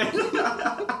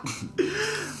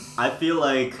 I feel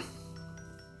like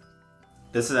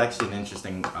this is actually an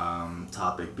interesting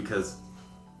topic because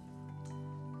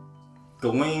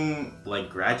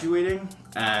graduating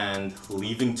and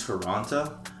leaving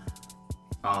Toronto,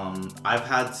 I've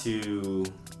had to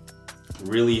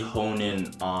really hone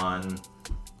in on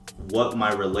what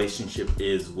my relationship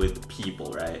is with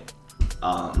people, right?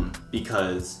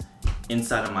 Because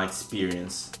inside of my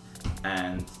experience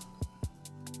and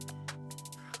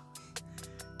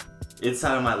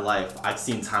inside of my life, I've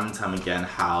seen time and time again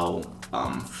how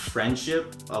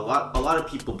friendship, a lot of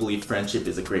people believe friendship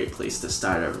is a great place to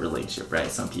start a relationship, right?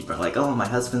 Some people are like, oh, my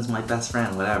husband's my best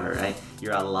friend, whatever, right?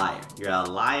 You're a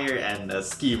liar and a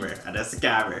schemer and a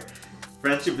scammer.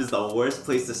 Friendship is the worst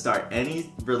place to start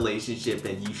any relationship,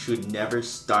 and you should never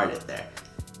start it there.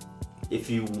 If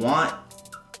you want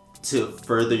to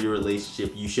further your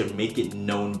relationship, you should make it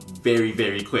known very,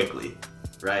 very quickly,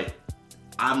 right?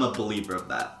 I'm a believer of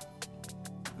that.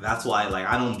 That's why, like,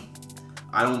 I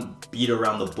don't beat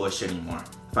around the bush anymore.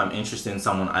 If I'm interested in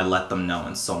someone, I let them know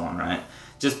and so on, right?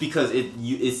 Just because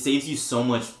it saves you so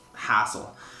much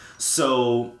hassle.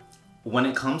 So when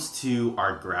it comes to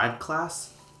our grad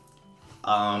class,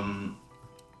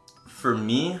 for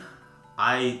me,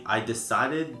 I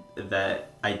decided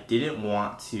that I didn't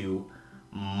want to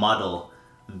muddle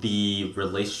the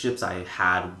relationships I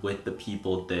had with the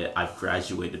people that I've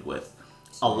graduated with.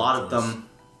 A lot of them,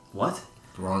 what?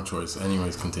 Wrong choice.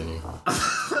 Anyways, continue.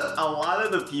 A lot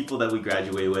of the people that we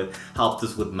graduated with helped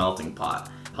us with Melting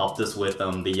Pot, helped us with the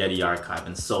Yeti Archive,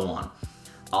 and so on.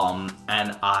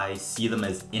 And I see them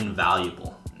as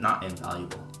invaluable, not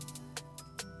invaluable.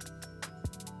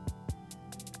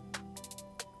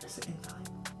 Is it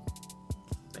invaluable?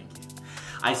 Thank you.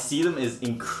 I see them as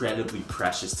incredibly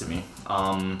precious to me.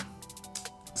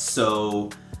 So,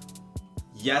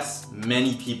 yes,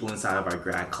 many people inside of our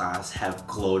grad class have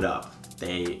glowed up.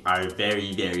 They are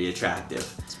very, very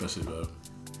attractive. Especially Bev.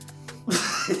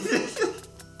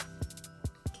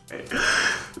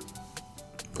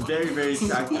 Very, very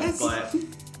attractive, but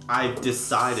I've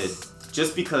decided,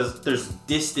 just because there's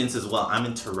distance as well, I'm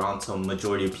in Toronto,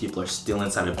 majority of people are still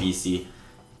inside of BC.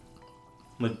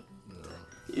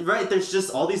 Right, there's just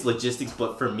all these logistics,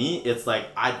 but for me, it's like,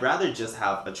 I'd rather just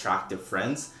have attractive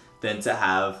friends than to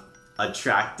have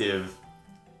attractive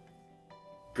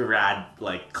grad,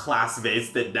 like,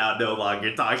 classmates that now no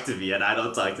longer talk to me and I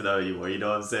don't talk to them anymore, you know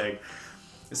what I'm saying?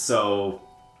 So,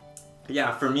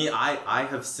 yeah, for me, I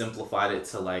have simplified it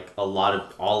to, like,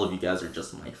 all of you guys are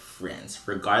just my friends,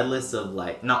 regardless of,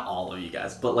 like, not all of you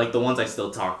guys, but, like, the ones I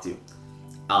still talk to,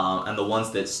 and the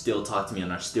ones that still talk to me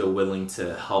and are still willing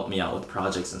to help me out with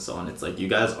projects and so on. It's like, you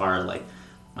guys are, like,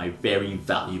 my very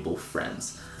valuable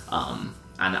friends, and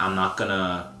I'm not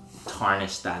gonna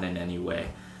tarnish that in any way.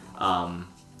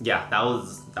 Yeah, that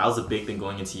was a big thing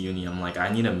going into uni. I'm like, I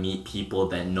need to meet people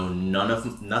that know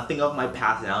nothing of my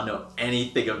past, and I don't know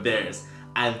anything of theirs,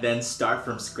 and then start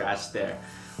from scratch there.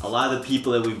 A lot of the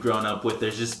people that we've grown up with,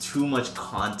 there's just too much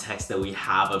context that we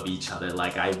have of each other.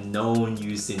 Like, I've known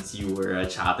you since you were a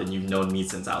child, and you've known me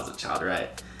since I was a child,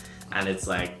 right? And it's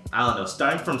like, I don't know,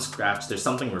 starting from scratch, there's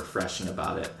something refreshing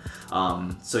about it.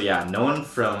 So yeah, no one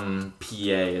from PA,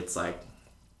 it's like,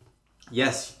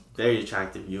 yes, very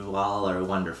attractive. You all are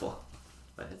wonderful.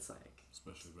 But it's like...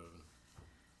 Especially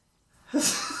Bevan.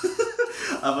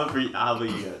 How about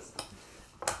you guys?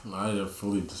 I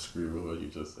fully disagree with what you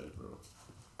just said, bro.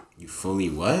 You fully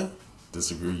what?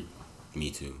 Disagree. Me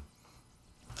too.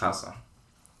 How so?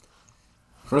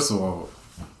 First of all,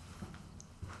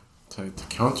 to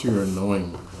counter your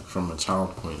knowing from a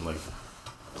child point, like,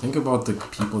 think about the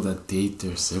people that date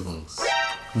their siblings.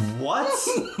 What?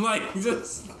 Like,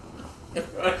 just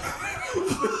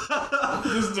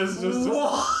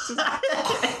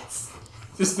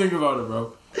think about it,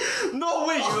 bro. No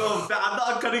way, I'm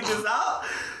not cutting this out.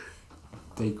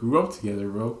 They grew up together,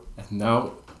 bro, and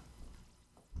now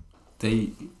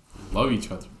they love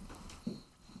each other.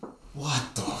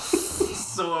 What the?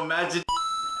 So imagine.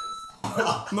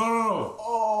 No.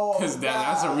 Oh, Because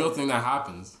that's a real thing that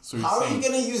happens. So you're how saying, are you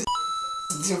gonna use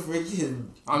to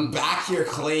freaking back your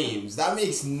claims? That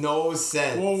makes no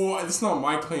sense. Whoa, it's not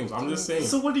my claims. I'm just saying.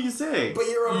 So what are you saying? But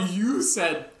you're a... You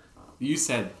said you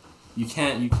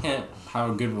can't have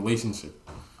a good relationship.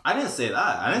 I didn't say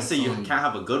that. I didn't say you can't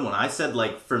have a good one. I said,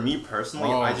 like, for me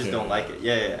personally, I just don't like it.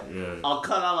 Yeah. I'll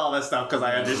cut out all that stuff because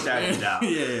I understand you now.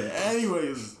 Yeah.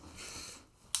 Anyways,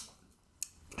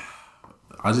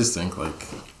 I just think, like,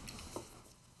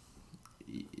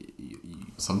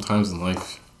 sometimes in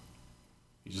life,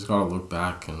 you just gotta look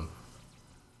back and,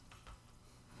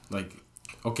 like,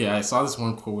 okay, I saw this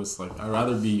one quote. It's like, I'd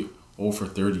rather be 0 for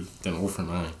 30 than 0 for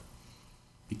 9.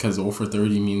 Because 0 for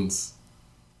 30 means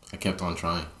I kept on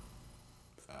trying.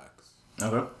 Facts.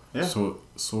 Okay. Yeah.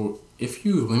 So if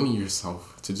you limit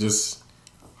yourself to just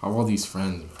have all these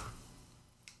friends,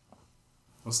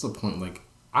 what's the point? Like,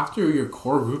 after your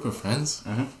core group of friends,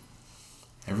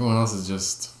 everyone else is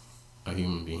just a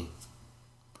human being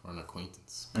or an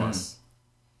acquaintance. Plus,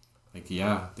 like,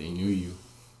 yeah, they knew you,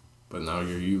 but now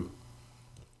you're you.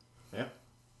 Yeah.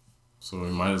 So we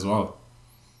might as well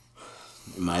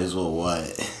Might as well what?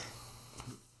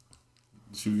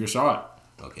 shoot your shot.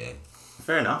 Okay.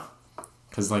 Fair enough.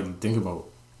 Because, like, think about,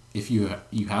 if you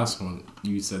have someone,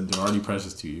 you said they're already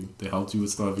precious to you, they helped you with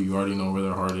stuff, you already know where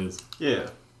their heart is, Yeah.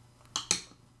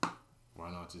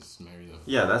 why not just marry them?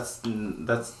 Yeah, that's.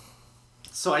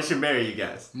 So I should marry you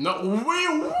guys. No, wait,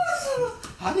 what?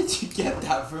 How did you get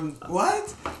that from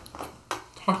what?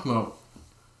 Talking about,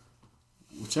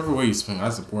 whichever way you swing, I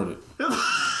support it.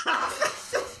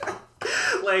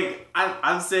 Like,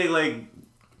 I'm saying, like,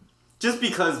 just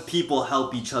because people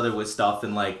help each other with stuff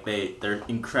and, like, they're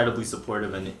incredibly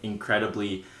supportive and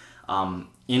incredibly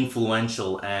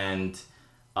influential and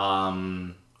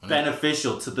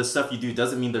beneficial to the stuff you do,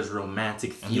 doesn't mean there's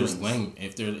romantic And feelings. there's laying,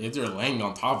 if they're laying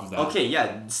on top of that. Okay, yeah,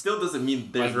 it still doesn't mean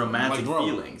there's Like, romantic bro.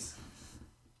 feelings.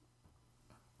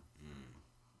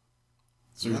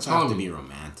 So you're That's have to telling be me,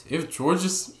 romantic. if George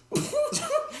is...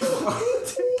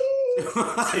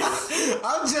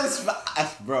 I'm just,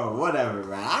 bro, whatever,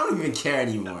 man. I don't even care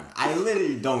anymore. I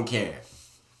literally don't care.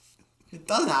 It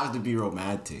doesn't have to be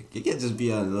romantic. It can just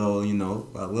be a little,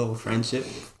 a little friendship.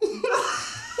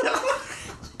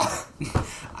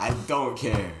 I don't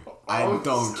care. I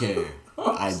don't care.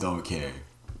 I don't care.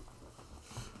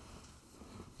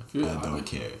 I don't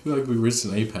care. I feel like we reached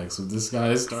an apex with this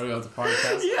guy starting out the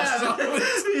podcast. Yeah,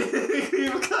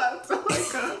 you've got. Oh my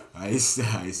god. I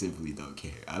simply don't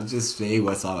care. I'm just saying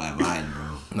what's on my mind,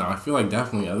 bro. No, I feel like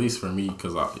definitely, at least for me,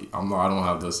 because I don't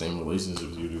have the same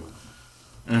relationships you do.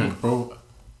 Like, bro,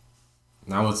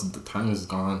 now the time is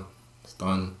gone. It's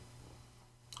done.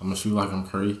 I'm gonna shoot like I'm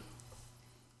Curry.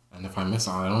 And if I miss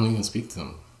out, I don't even speak to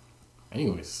them.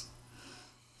 Anyways.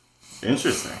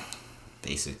 Interesting.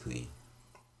 Basically.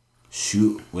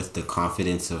 Shoot with the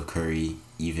confidence of Curry,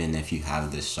 even if you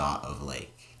have the shot of,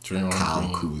 like, Draymond Kyle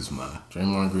Green. Kuzma.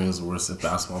 Draymond Green is the worst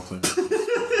basketball player.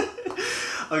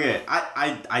 Okay,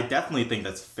 I definitely think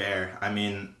that's fair. I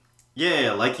mean,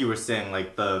 yeah, like you were saying,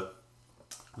 like the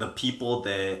people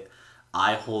that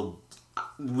I hold,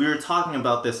 we were talking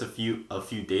about this a few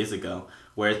days ago,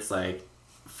 where it's like,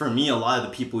 for me, a lot of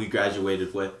the people we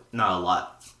graduated with, not a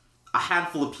lot, a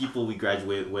handful of people we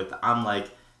graduated with, I'm like,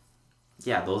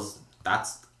 yeah,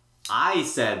 I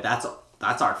said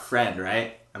that's our friend,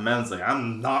 right? And man's like,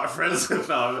 I'm not friends with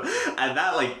them. And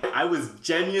that, like, I was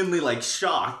genuinely, like,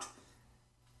 shocked.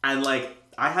 And, like,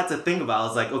 I had to think about it. I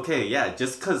was like, okay, yeah,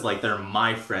 just because, like, they're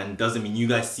my friend doesn't mean you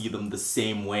guys see them the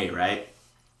same way, right?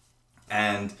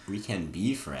 And We can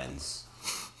be friends.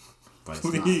 But it's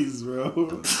Please, bro.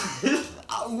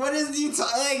 not. What is you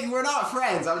like? We're not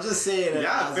friends. I'm just saying it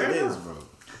Yeah, as fair it is, enough. bro.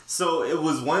 so it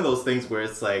was one of those things where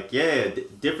it's like, yeah,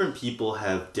 different people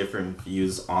have different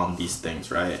views on these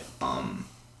things, right?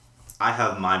 I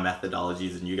have my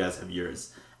methodologies and you guys have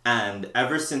yours. And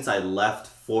ever since I left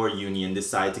for uni and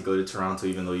decided to go to Toronto,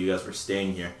 even though you guys were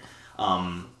staying here,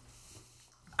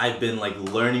 I've been, like,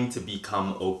 learning to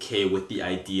become okay with the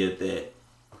idea that,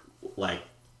 like,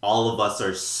 all of us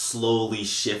are slowly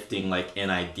shifting, like, in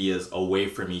ideas away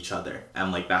from each other.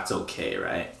 And, like, that's okay,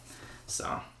 right?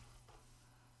 So,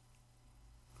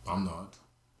 I'm not.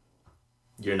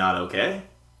 you're not okay?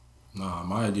 Nah,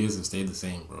 my ideas have stayed the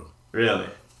same, bro. Really?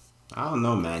 I don't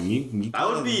know, man. You That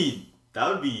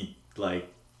would be,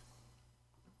 like,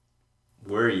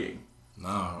 worrying.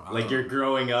 Nah. Like, you're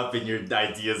growing up and your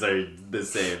ideas are the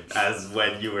same as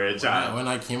when you were a child. When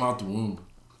I came out the womb,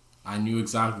 I knew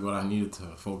exactly what I needed to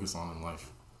focus on in life.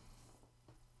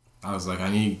 I was like, I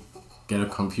need to get a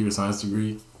computer science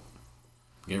degree,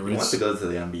 get You rich, want to go to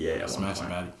the NBA at one smash a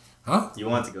point. baddie. Huh? You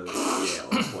want to go to the NBA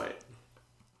at one point.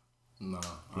 Nah.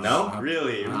 No? I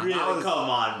Really? I- Really? I was- Come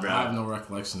on, bro. have no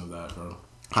recollection of that, bro.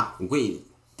 Wait,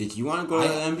 did you want to go to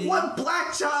the NBA? What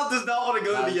black child does not want to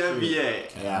go to the That's true.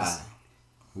 NBA? Yeah.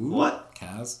 Who? What?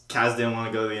 Kaz? Kaz didn't want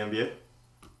to go to the NBA?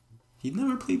 He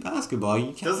never played basketball. You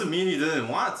can't. Doesn't mean he didn't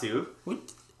want to. What?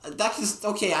 That's just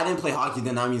okay. I didn't play hockey.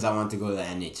 Then that means I want to go to the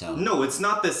NHL. No, it's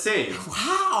not the same.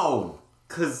 How?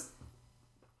 Because,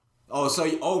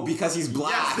 Because he's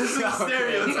black. yes, this is a Okay.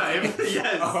 stereotype.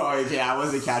 Yes. Oh, okay. I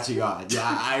wasn't catching on.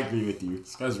 Yeah, I agree with you.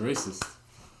 This guy's racist.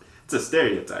 It's a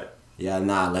stereotype. Yeah,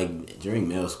 nah. Like during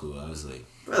middle school, I was like,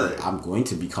 Brother, I'm going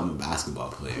to become a basketball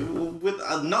player. with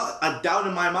not a doubt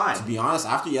in my mind. To be honest,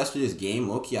 after yesterday's game,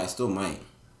 low-key, I still might.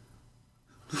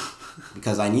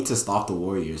 because I need to stop the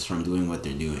Warriors from doing what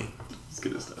they're doing. He's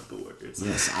gonna stop the Warriors.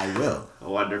 Yes, I will.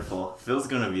 Wonderful. Phil's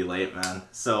gonna be late, man.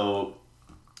 So,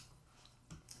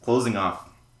 closing off,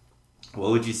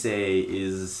 what would you say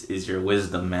is your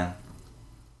wisdom, man?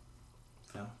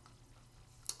 Phil?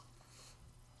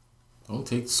 Don't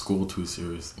take school too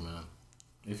seriously, man.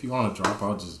 If you want to drop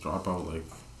out, just drop out. Like,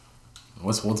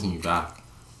 what's holding you back?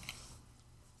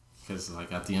 Because,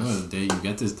 like, at the end of the day, you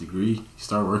get this degree, you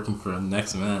start working for the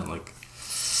next man. Like,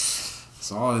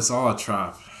 it's all a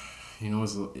trap. You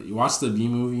know, you watch the B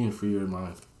movie and free your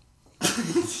mind.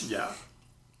 Yeah.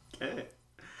 Okay.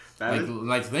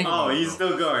 Like think about it, he's bro.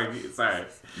 still going. Sorry.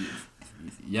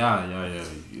 Yeah.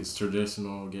 It's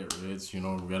traditional, get rich, you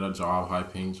know, get a job, high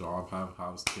paying job, have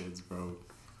house, kids, bro.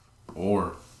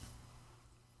 Or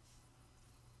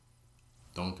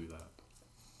don't do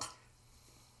that.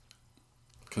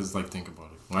 Because, like, think about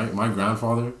it. My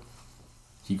grandfather,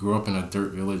 he grew up in a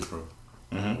dirt village, bro.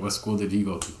 Mm-hmm. What school did he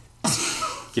go to?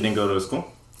 He didn't go to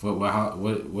school?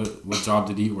 What job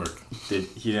did he work? He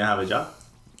didn't have a job?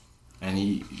 And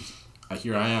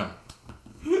here I am.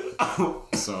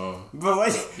 So, But what?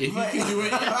 if he can do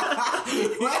it,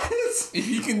 What? if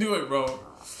he can do it, bro.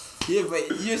 Yeah, but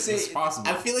you're saying It's possible.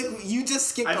 I feel like you just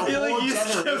skipped I a feel whole like you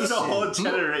generation. skipped the whole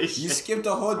generation. You skipped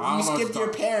a whole. I You don't know skipped what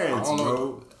your to- parents, I don't know.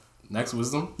 bro. Next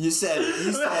wisdom. You said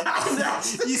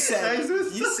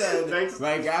Thanks.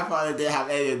 my grandfather didn't have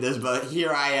any of this, but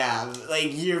here I am.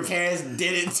 Like, your parents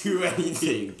didn't do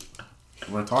anything.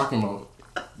 We're talking about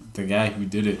the guy who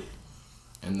did it,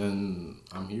 and then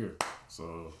I'm here.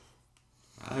 So,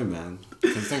 Hi, man.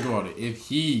 cause think about it. If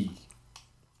he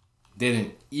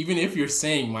didn't, even if you're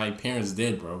saying my parents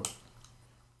did, bro,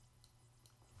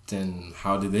 then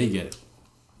how did they get it?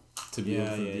 To be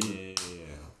able to do it?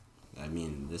 I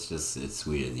mean, it's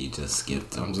weird. You just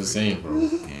skipped. I'm just saying, bro.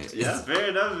 Yeah, fair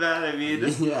enough, man. I mean,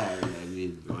 Yeah, I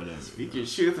mean, whatever. speak your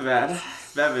truth, man.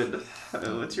 Bevan,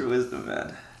 what's your wisdom,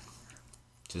 man?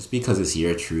 Just because it's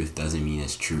your truth doesn't mean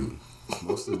it's true.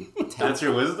 Most of That's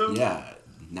your wisdom? yeah,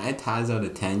 9 times out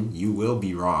of 10, you will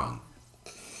be wrong.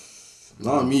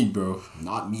 Not me, bro.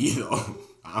 Not me though.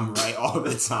 I'm right all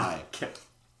the time. Okay.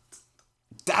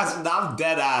 I'm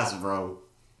dead ass, bro.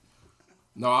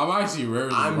 No, I'm actually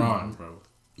rarely I'm- wrong, bro.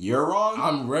 You're wrong.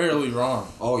 I'm rarely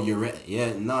wrong. Oh,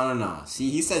 yeah. No. See,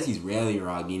 he says he's rarely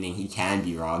wrong, meaning he can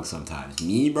be wrong sometimes.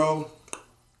 Me, bro.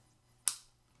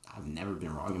 I've never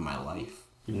been wrong in my life.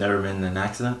 You've never been in an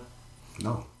accident?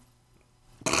 No.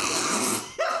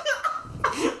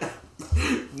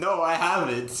 No, I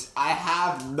haven't. I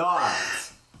have not.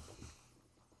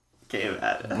 Okay,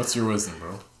 man. What's your wisdom,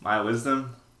 bro? My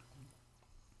wisdom?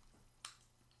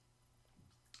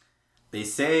 They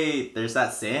say, there's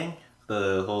that saying,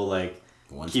 the whole, like,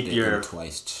 Once keep bitten, your...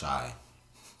 twice shy.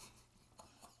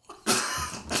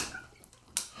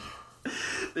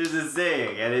 There's a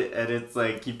saying, and it's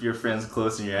like, keep your friends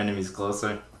close and your enemies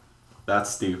closer. That's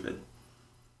stupid.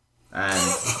 And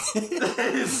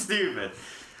it's stupid.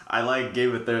 I like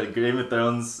Game of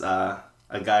Thrones, a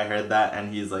guy heard that,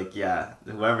 and he's like, yeah,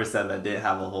 whoever said that didn't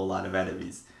have a whole lot of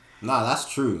enemies. Nah,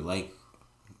 that's true. Like,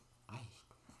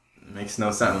 Makes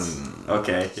no sense.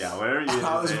 Okay, yeah, whatever you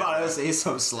I was say. about to say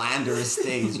some slanderous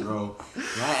things, bro.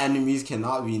 My enemies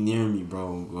cannot be near me,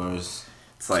 bro. Whereas,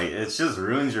 It's like, it just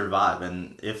ruins your vibe.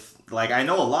 And if, like, I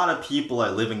know a lot of people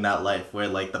are living that life where,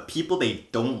 like, the people they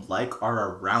don't like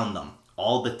are around them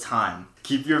all the time.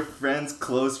 Keep your friends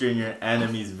closer and your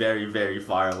enemies very, very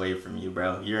far away from you,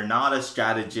 bro. You're not a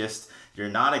strategist. You're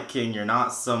not a king. You're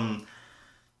not some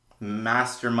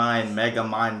mastermind, mega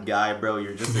mind guy, bro.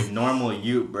 You're just a normal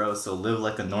you, bro. So live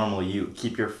like a normal you.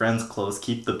 Keep your friends close.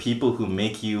 Keep the people who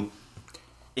make you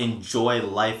enjoy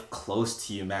life close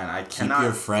to you, man. I keep cannot...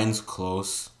 your friends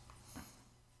close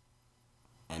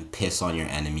and piss on your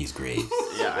enemy's grave.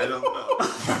 Yeah, I don't know.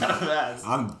 Man.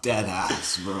 I'm dead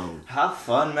ass, bro. Have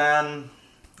fun, man.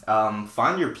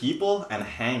 Find your people and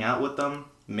hang out with them.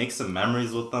 Make some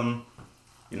memories with them.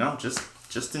 You know,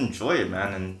 just enjoy it,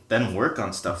 man, and then work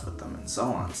on stuff with them and so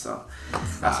on. So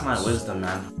that's my wisdom,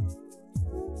 man.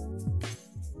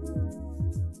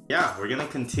 Yeah, we're gonna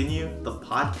continue the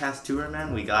podcast tour,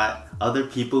 man. We got other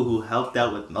people who helped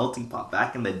out with Melting Pot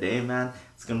back in the day, man.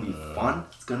 It's gonna be fun.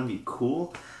 It's gonna be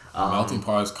cool. Melting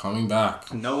Pot is coming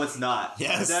back. No, it's not.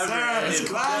 Yes, Never. sir.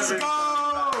 It's Let's never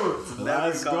go. Never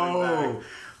Let's coming go. back.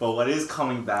 But what is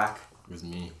coming back With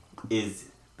me. is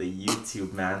the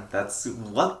YouTube, man. That's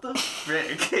what the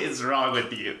frick is wrong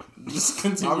with you? Just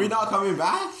continue. Are we not coming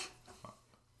back?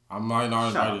 I might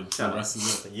not Shut invited up, to shut the up. rest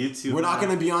of The it. YouTube. We're not man.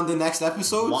 gonna be on the next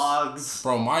episode. Vlogs,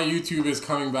 Bro, my YouTube is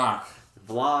coming back.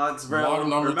 bro. Vlog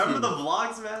number Remember 2. the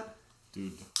vlogs, man?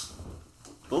 Dude.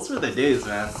 those were the days,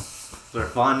 man. They're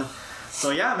fun.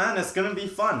 So yeah, man, it's gonna be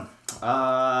fun.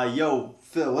 Yo,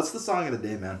 Phil, what's the song of the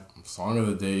day, man? Song of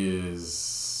the day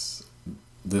is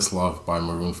 "This Love" by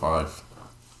Maroon 5.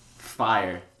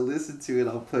 Fire. Listen to it.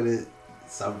 I'll put it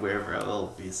somewhere, bro. It'll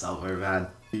be somewhere, man.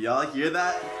 Y'all hear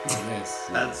that? Yes.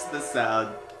 That's the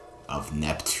sound Of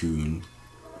Neptune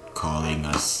calling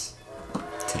us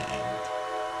to end.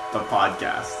 the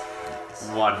podcast.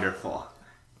 Wonderful.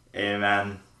 Hey,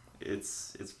 man.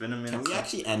 It's been a minute. Can we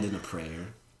actually end in a prayer?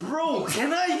 Bro,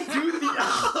 can I do the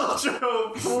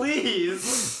outro,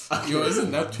 please? Yo,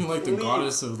 isn't Neptune like the Please.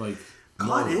 goddess of like?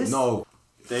 Goddess? No.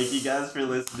 Thank you guys for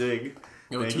listening.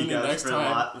 Yo, Thank tune you in guys next for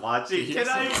time. watching. hear Can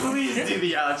I some- please do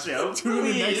the outro? Tune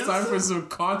in next Please? time for some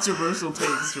controversial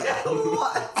takes.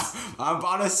 What? I'm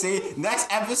about to say, next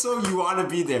episode you want to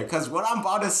be there. Because what I'm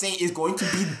about to say is going to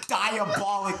be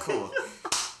diabolical.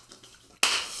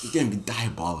 It's going to be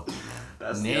diabolical, man.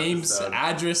 That's the Names, episode.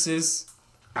 addresses,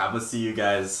 I'm gonna see you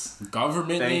guys.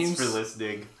 government Thanks names. for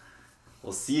listening.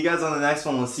 We'll see you guys on the next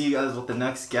one. We'll see you guys with the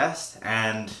next guest.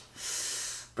 And,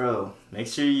 bro, make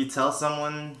sure you tell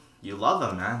someone you love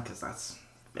them, man. Because that's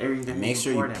very, very And make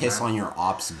sure you important, piss man. on your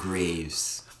ops'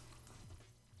 graves.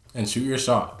 And shoot your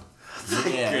shot.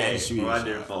 Yeah, Great. shoot your shot.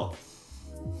 Wonderful.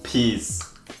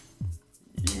 Peace.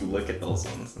 You look at those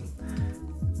ones and...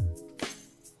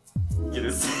 You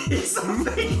gonna say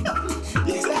something?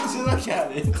 You actually look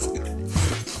at it.